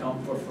doesn't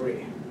come for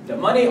free. The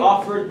money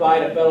offered by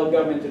the federal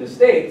government to the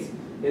states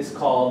is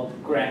called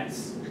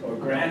grants, or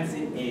grants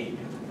in aid.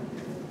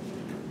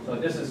 So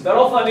this is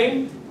federal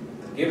funding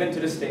given to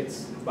the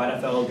states by the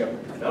federal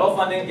government. Federal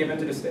funding given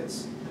to the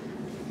states.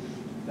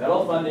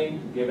 Federal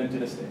funding given to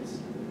the states.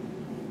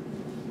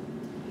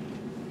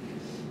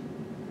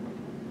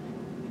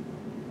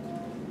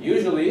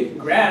 Usually,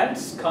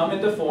 grants come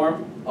in the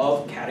form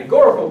of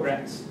categorical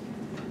grants.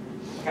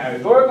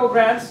 Categorical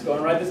grants, go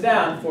and write this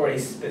down, for a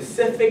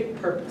specific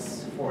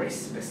purpose. For a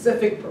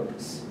specific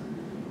purpose.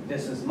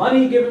 This is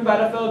money given by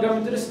the federal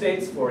government to the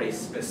states for a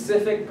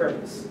specific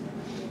purpose.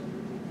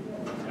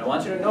 And I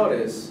want you to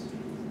notice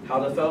how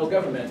the federal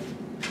government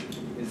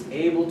is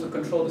able to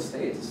control the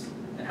states,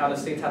 and how the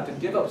states have to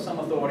give up some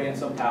authority and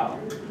some power.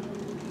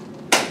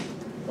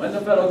 When the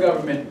federal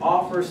government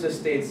offers the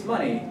states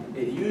money,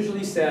 it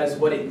usually says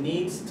what it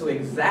needs to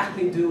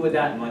exactly do with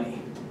that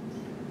money.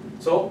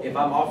 So if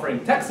I'm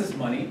offering Texas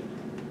money,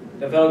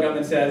 the federal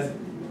government says,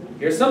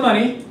 here's some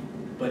money,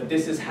 but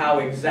this is how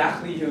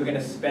exactly you're going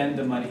to spend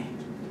the money.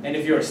 And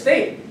if you're a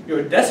state,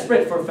 you're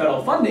desperate for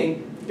federal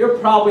funding, you're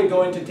probably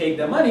going to take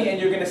the money and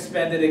you're going to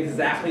spend it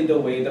exactly the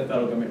way the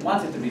federal government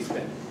wants it to be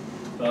spent.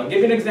 So I'll give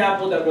you an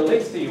example that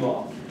relates to you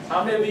all.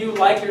 How many of you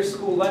like your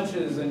school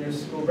lunches and your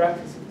school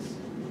breakfasts?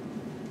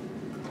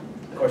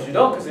 course you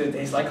don't, because it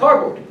tastes like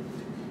cardboard.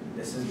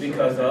 This is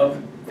because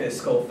of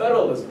fiscal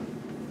federalism.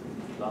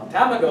 A long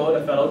time ago,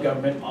 the federal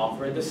government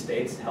offered the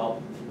states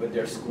help with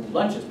their school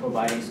lunches,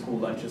 providing school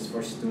lunches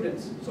for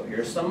students. So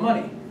here's some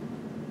money.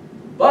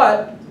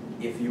 But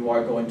if you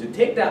are going to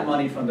take that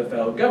money from the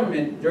federal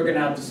government, you're going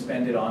to have to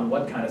spend it on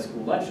what kind of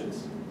school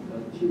lunches?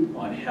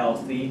 On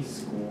healthy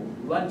school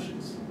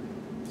lunches,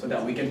 so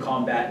that we can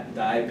combat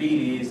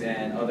diabetes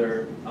and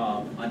other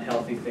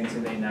unhealthy things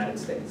in the United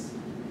States.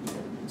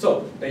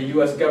 So the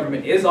U.S.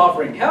 government is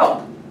offering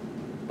help,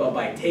 but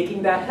by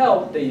taking that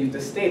help, the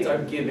states are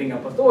giving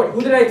up authority.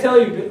 Who did I tell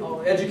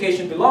you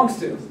education belongs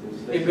to?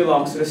 It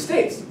belongs to the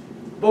states.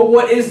 But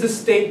what is the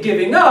state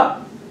giving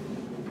up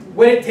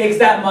when it takes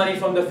that money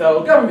from the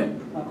federal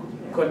government?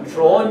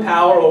 Control and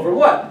power over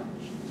what?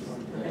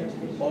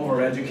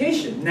 Over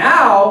education.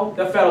 Now,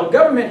 the federal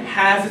government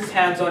has its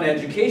hands on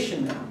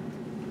education now.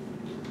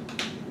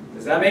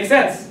 Does that make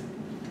sense?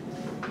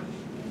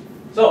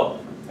 So,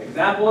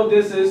 example of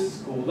this is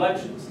school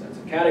lunches. That's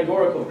a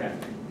categorical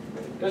grant.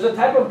 There's a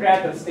type of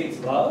grant that states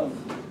love.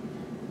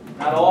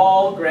 Not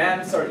all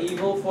grants are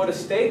evil for the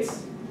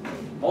states.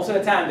 Most of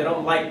the time, they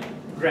don't like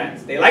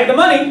grants. They like the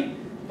money,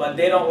 but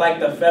they don't like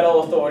the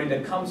federal authority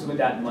that comes with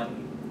that money.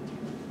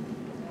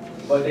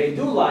 But they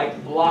do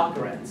like block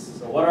grants.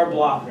 So what are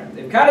block grants?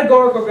 If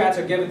categorical grants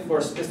are given for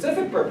a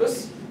specific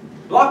purpose,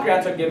 block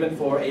grants are given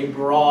for a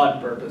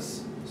broad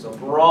purpose. So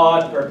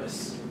broad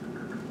purpose.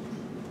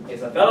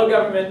 It's the federal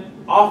government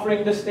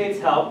offering the states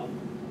help,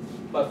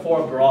 but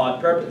for a broad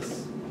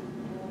purpose.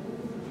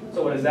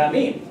 So what does that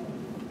mean?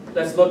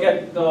 Let's look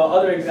at the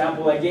other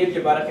example I gave you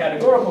about a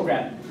categorical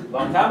grant. A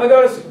long time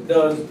ago,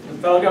 the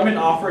federal government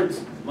offered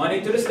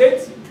money to the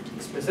states,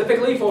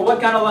 specifically for what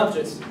kind of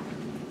lunches?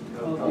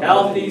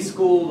 Healthy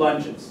school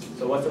lunches.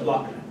 So what's a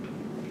block grant?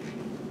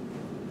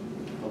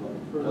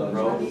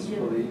 Roads,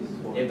 police.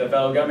 If the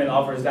federal government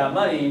offers that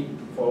money,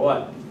 for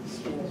what?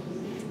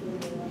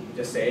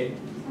 Just say,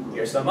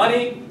 here's some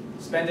money,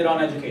 spend it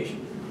on education.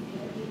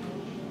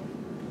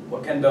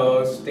 What can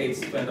those states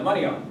spend the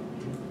money on?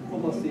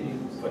 Football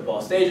stadiums.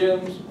 Football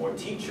stadiums, more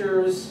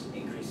teachers,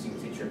 increasing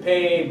teacher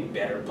pay,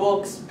 better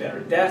books, better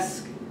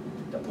desks.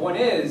 The point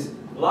is,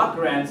 block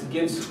grants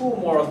gives who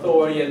more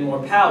authority and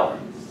more power?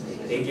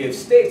 It gives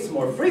states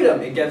more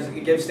freedom. It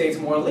gives states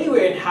more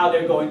leeway in how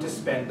they're going to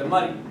spend the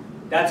money.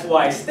 That's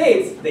why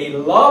states, they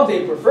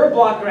prefer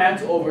block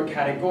grants over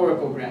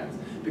categorical grants.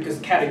 Because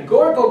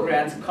categorical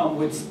grants come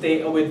with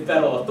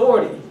federal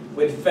authority,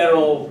 with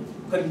federal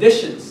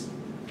conditions.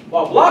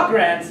 While block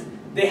grants,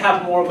 they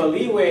have more of a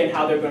leeway in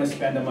how they're going to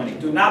spend the money.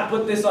 Do not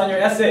put this on your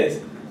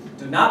essays.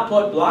 Do not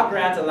put block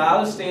grants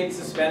allow the states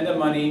to spend the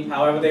money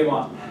however they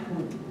want.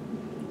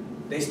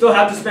 They still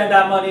have to spend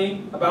that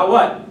money about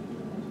what?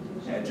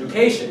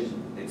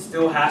 Education. It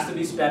still has to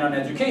be spent on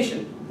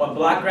education. What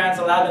block grants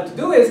allow them to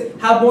do is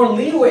have more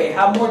leeway,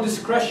 have more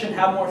discretion,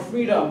 have more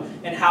freedom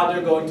in how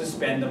they're going to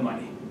spend the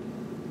money.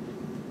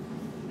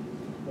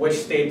 Which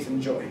states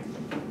enjoy.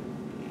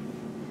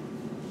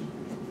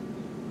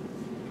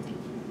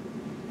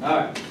 All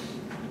right.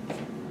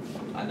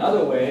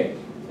 Another way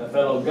the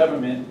federal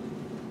government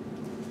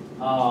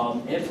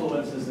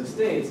influences the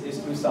states is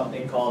through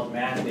something called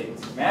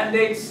mandates.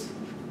 Mandates,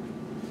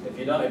 if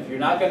you're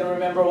not going to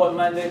remember what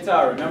mandates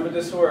are, remember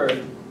this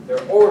word.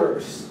 They're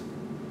orders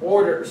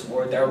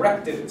or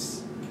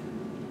directives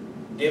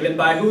given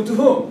by who to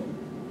whom?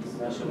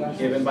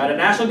 Given by the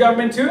national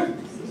government to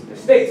the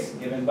states.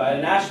 Given by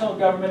the national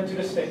government to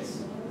the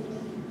states.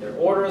 They're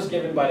orders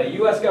given by the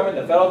U.S. government,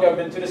 the federal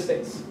government to the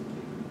states.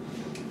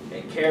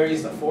 It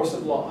carries the force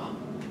of law.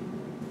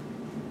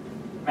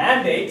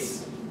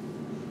 Mandates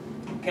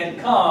can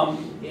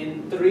come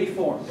in three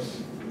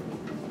forms.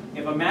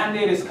 If a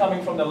mandate is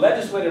coming from the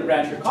legislative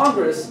branch or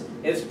Congress,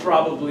 it's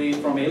probably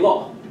from a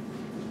law.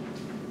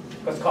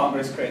 Because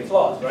Congress creates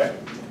laws, right?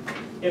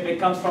 If it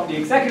comes from the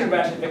executive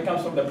branch, if it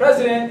comes from the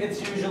president, it's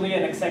usually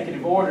an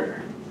executive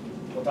order.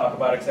 We'll talk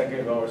about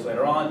executive orders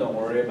later on, don't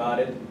worry about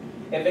it.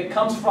 If it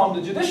comes from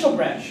the judicial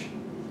branch,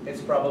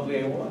 it's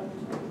probably a what?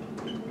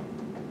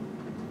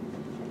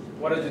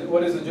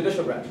 What is the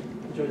judicial branch?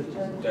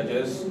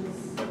 Judges,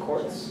 the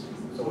courts.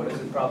 So what is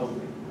it probably?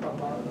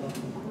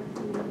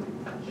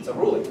 It's a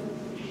ruling.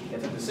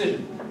 It's a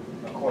decision,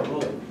 a court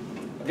ruling.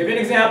 I'll give you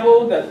an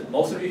example that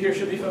most of you here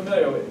should be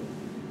familiar with.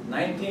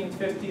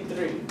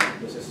 1953,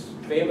 this is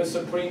famous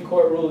Supreme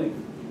Court ruling.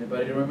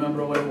 Anybody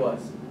remember what it was?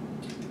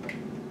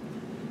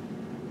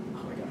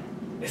 Oh my God.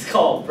 It's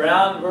called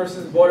Brown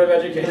versus Board of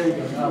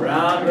Education.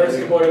 Brown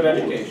versus Board of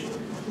Education.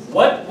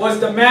 What was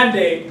the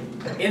mandate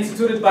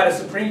instituted by the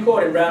Supreme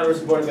Court in Brown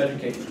versus Board of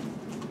Education?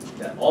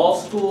 That all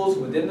schools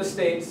within the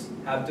states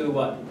have to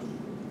what?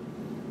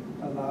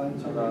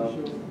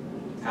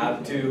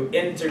 Have to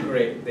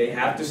integrate. They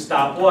have to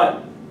stop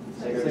what?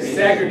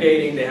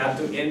 Segregating. They have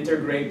to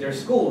integrate their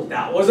schools.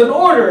 That was an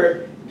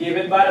order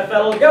given by the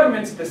federal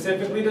government,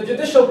 specifically the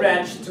judicial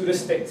branch, to the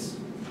states.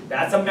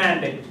 That's a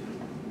mandate.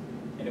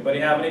 Anybody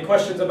have any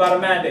questions about a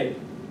mandate?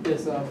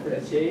 Yes,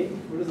 for J,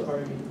 what does R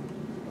mean?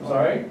 I'm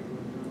sorry?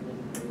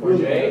 For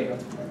J?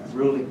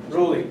 Ruling.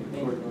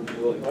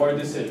 Ruling or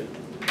decision.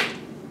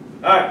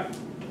 Alright,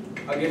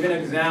 I'll give you an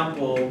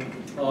example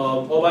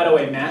of, oh by the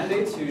way,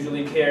 mandates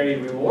usually carry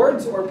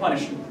rewards or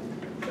punishment.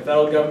 The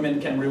federal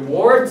government can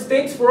reward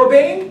states for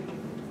obeying,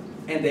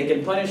 and they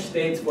can punish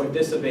states for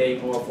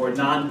disobeying or for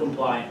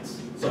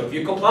non-compliance. So if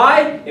you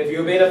comply, if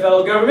you obey the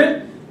federal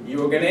government,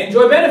 you are going to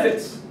enjoy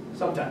benefits,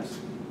 sometimes.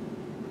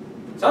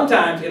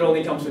 Sometimes it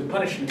only comes with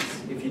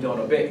punishments if you don't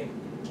obey.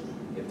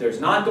 If there's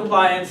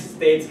non-compliance,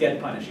 states get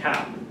punished.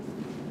 How?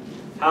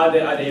 How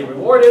are they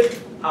rewarded?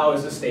 How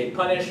is the state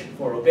punished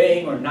for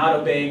obeying or not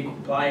obeying,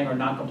 complying or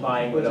not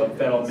complying with a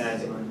federal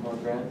mandate?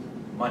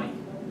 Money.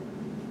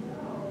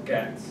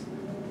 Grants.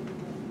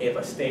 If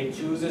a state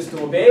chooses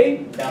to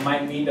obey, that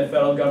might mean the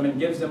federal government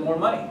gives them more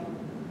money.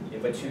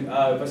 If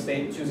a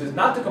state chooses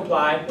not to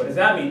comply, what does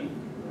that mean?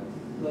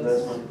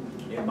 Less money.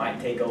 It might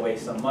take away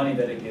some money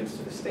that it gives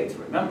to the states.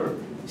 Remember,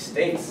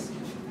 states,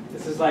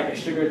 this is like a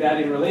sugar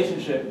daddy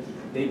relationship.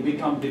 They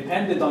become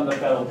dependent on the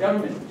federal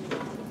government.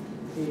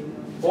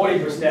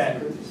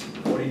 40%,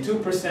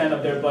 42%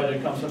 of their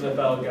budget comes from the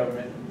federal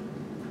government.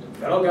 The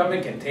federal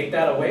government can take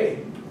that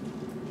away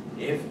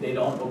if they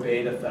don't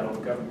obey the federal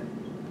government.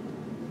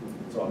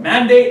 So a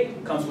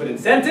mandate comes with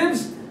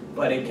incentives,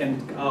 but it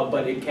can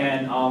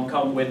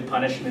come with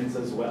punishments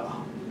as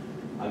well.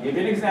 I'll give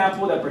you an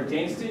example that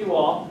pertains to you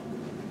all.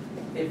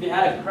 If you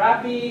had a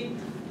crappy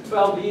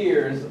 12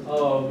 years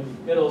of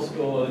middle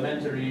school,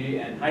 elementary,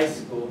 and high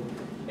school,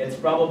 it's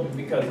probably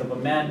because of a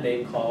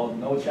mandate called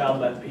No Child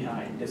Left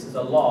Behind. This is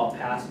a law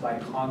passed by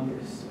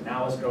Congress when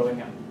I was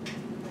growing up,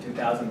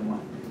 2001,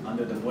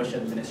 under the Bush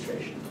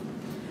administration.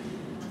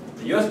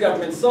 The US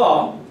government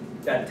saw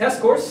that test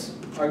scores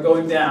are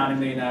going down in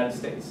the United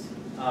States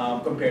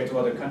compared to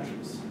other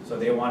countries. So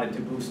they wanted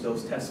to boost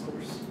those test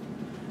scores.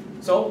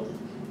 So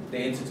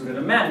they instituted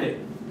a mandate.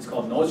 It's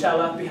called No Child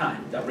Left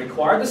Behind that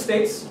required the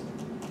states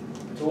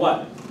to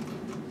what?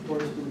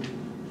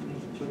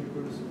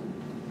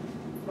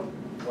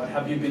 What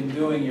have you been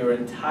doing your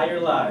entire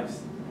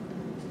lives?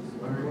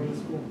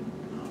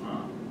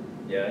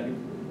 Yeah,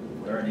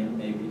 learning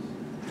maybe.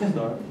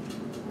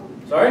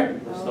 Sorry?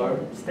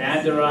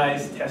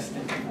 Standardized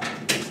testing.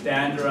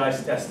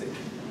 Standardized testing.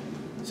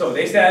 So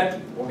they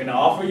said, we're going to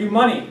offer you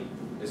money.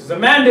 This is a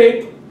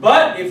mandate,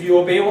 but if you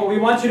obey what we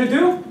want you to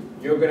do,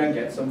 you're going to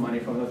get some money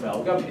from the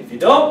federal government. If you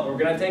don't, we're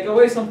going to take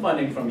away some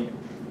funding from you.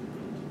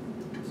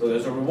 So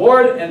there's a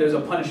reward and there's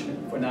a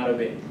punishment for not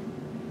obeying,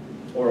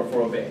 or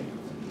for obeying.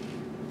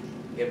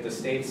 If the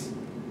states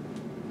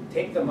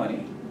take the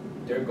money,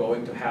 they're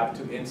going to have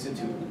to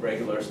institute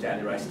regular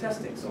standardized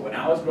testing. So when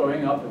I was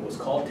growing up, it was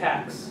called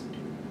TAX.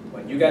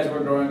 When you guys were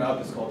growing up,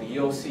 it's called the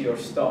EOC or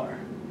STAR.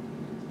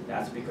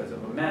 That's because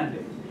of a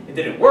mandate. It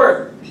didn't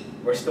work.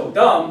 We're still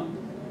dumb,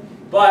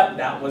 but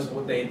that was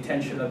what the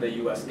intention of the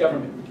US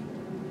government,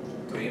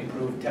 to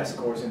improve test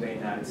scores in the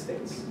United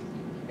States.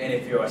 And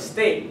if you're a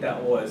state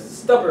that was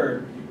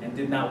stubborn and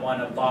did not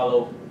want to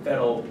follow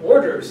federal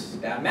orders,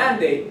 that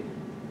mandate,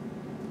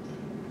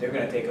 they're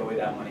going to take away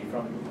that money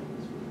from you.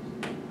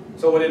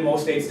 So what did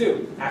most states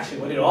do? Actually,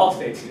 what did all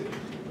states do?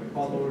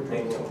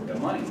 They took the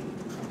money.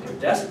 They're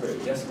desperate.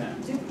 Yes, ma'am.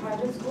 Do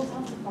private schools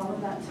have to follow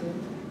that too?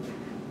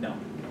 No.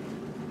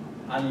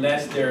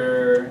 Unless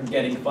they're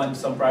getting funds,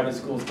 some private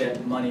schools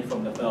get money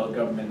from the federal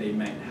government, they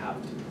might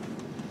have to.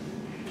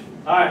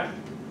 All right.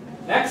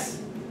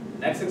 Next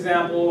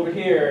example over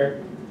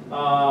here.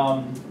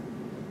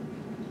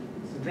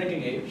 It's the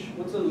drinking age.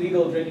 What's the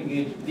legal drinking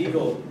age?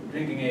 Legal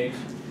drinking age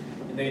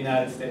in the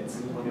United States?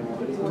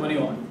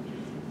 21.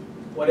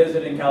 What is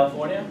it in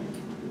California?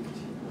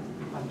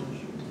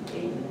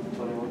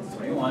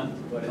 21.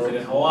 What is it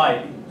in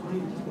Hawaii?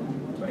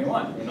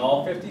 21. In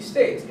all 50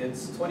 states,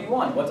 it's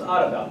 21. What's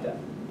odd about that?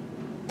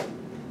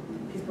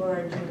 People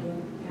are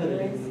drinking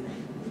cannabis.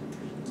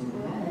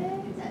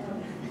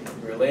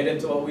 Related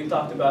to what we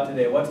talked about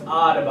today, what's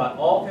odd about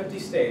all 50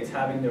 states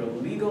having their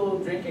legal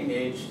drinking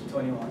age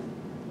 21?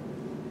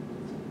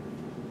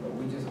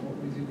 What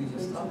did we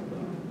just talk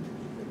about?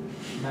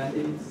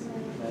 Mandates.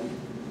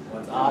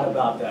 What's odd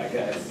about that,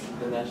 guys?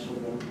 The national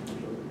government.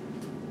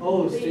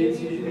 Oh, states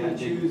usually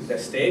choose. The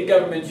state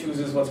government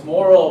chooses what's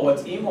moral,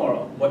 what's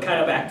immoral, what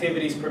kind of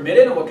activities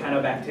permitted and what kind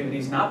of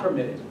activities not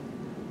permitted.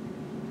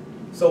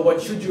 So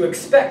what should you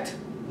expect?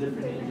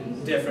 Different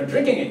ages. Different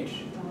drinking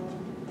age.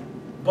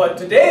 But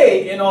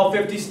today, in all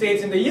 50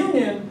 states in the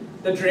Union,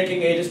 the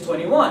drinking age is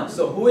 21.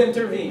 So who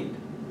intervened?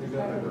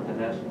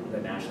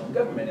 The national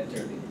government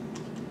intervened.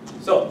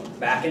 So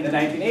back in the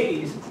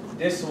 1980s,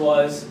 this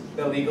was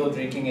the legal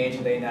drinking age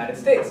in the United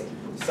States.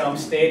 Some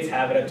states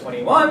have it at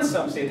 21,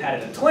 some states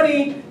had it at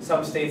 20,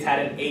 some states had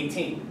it at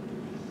 18.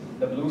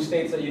 The blue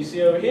states that you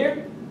see over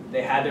here,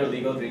 they had their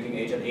legal drinking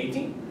age at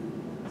 18.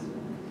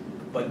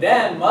 But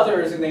then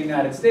mothers in the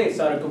United States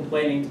started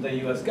complaining to the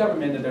US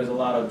government that there's a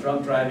lot of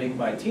drunk driving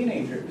by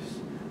teenagers.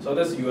 So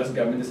this US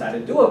government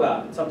decided to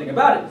do something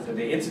about it. So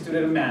they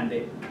instituted a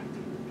mandate.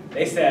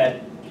 They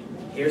said,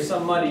 here's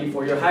some money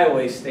for your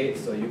highway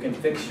states so you can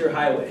fix your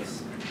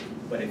highways.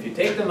 But if you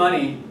take the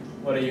money,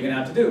 what are you going to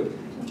have to do?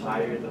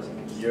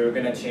 You're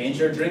going to change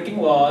your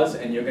drinking laws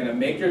and you're going to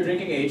make your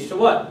drinking age to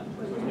what?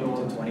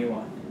 To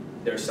 21.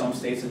 There are some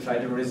states that tried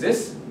to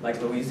resist,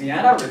 like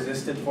Louisiana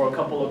resisted for a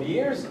couple of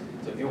years.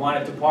 So if you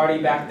wanted to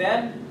party back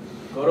then,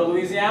 go to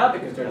Louisiana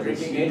because their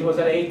drinking age was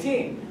at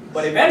 18.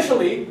 But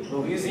eventually,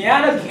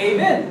 Louisiana gave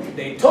in.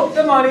 They took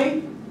the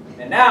money,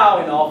 and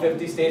now in all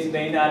 50 states in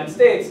the United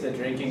States, the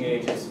drinking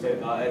age is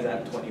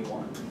at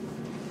 21.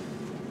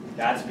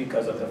 That's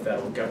because of the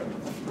federal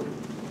government.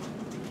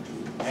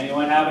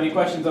 Anyone have any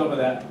questions over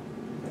that?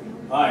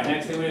 All right,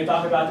 next thing we're going to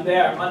talk about today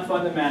are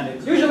unfunded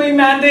mandates. Usually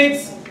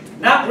mandates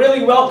not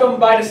really welcomed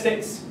by the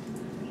states.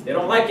 They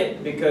don't like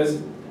it because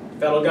the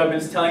federal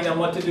government's telling them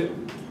what to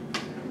do.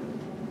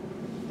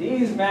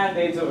 These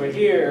mandates over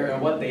here are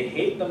what they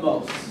hate the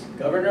most.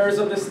 Governors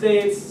of the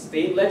states,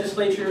 state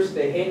legislatures,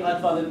 they hate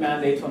unfunded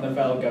mandates from the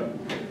federal government.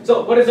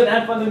 So what is an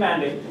unfunded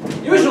mandate?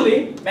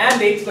 Usually,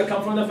 mandates that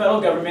come from the federal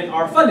government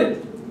are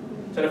funded.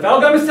 So the federal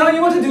government is telling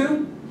you what to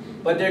do,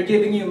 but they're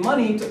giving you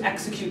money to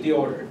execute the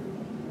order.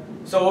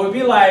 So it would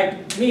be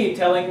like me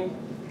telling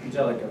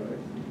Angelica,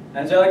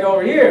 Angelica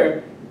over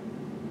here,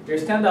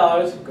 here's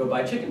 $10, go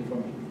buy chicken for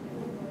me.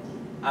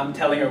 I'm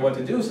telling her what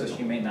to do, so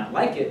she may not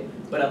like it,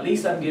 but at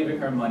least I'm giving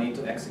her money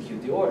to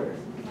execute the order.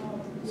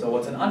 So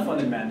what's an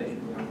unfunded mandate?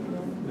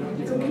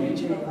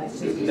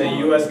 The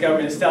U.S.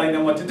 government is telling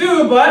them what to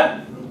do,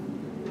 but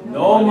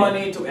no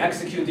money to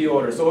execute the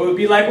order. So it would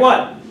be like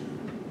what?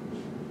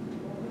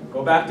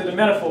 Go back to the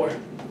metaphor.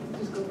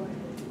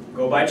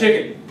 Go buy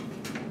chicken.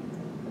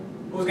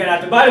 Who's going to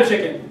have to buy the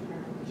chicken?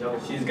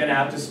 She's going to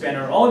have to spend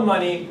her own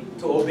money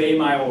to obey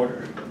my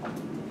order.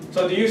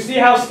 So do you see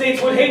how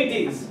states would hate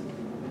these?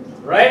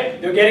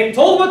 Right? They're getting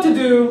told what to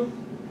do.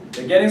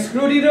 They're getting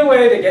screwed either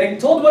way. They're getting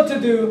told what to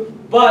do,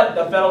 but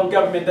the federal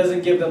government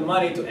doesn't give them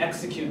money to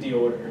execute the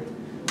order.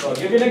 So I'll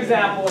give you an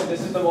example.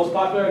 This is the most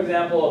popular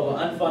example of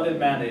an unfunded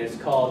mandate. It's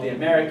called the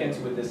Americans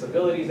with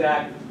Disabilities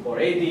Act, or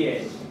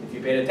ADA. If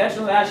you paid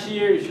attention last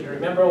year, you should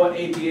remember what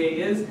ADA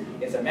is.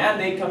 It's a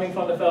mandate coming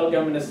from the federal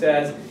government that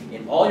says,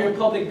 in all your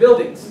public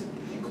buildings,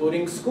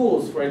 including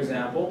schools, for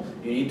example,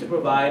 you need to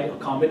provide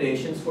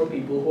accommodations for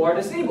people who are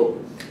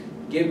disabled.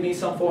 Give me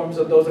some forms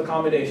of those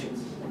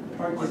accommodations.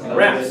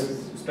 Ramps,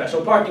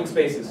 special parking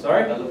spaces,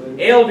 sorry?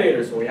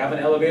 Elevators. Well, we have an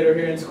elevator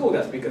here in school.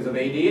 That's because of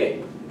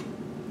ADA.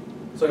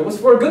 So it was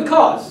for a good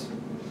cause,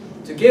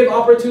 to give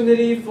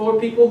opportunity for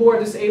people who are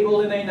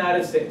disabled in the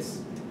United States.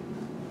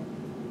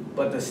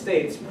 But the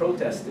states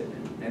protested,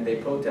 and they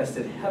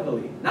protested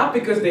heavily. Not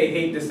because they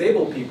hate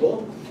disabled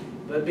people,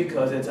 but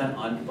because it's an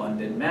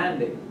unfunded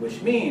mandate,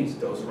 which means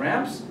those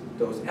ramps,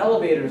 those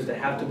elevators that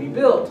have to be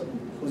built,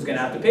 who's going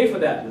to have to pay for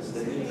that?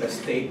 The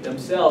state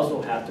themselves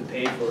will have to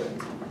pay for it.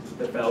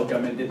 The federal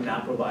government did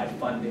not provide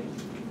funding.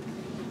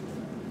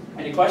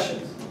 Any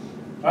questions?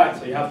 All right,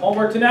 so you have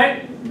homework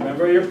tonight.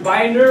 Remember your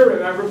binder.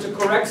 Remember to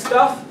correct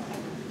stuff.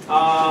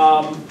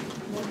 What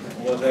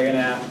was I going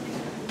to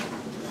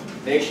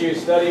have? Make sure you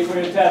study for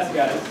your test,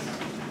 guys.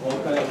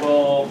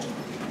 We'll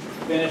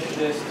finish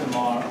this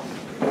tomorrow.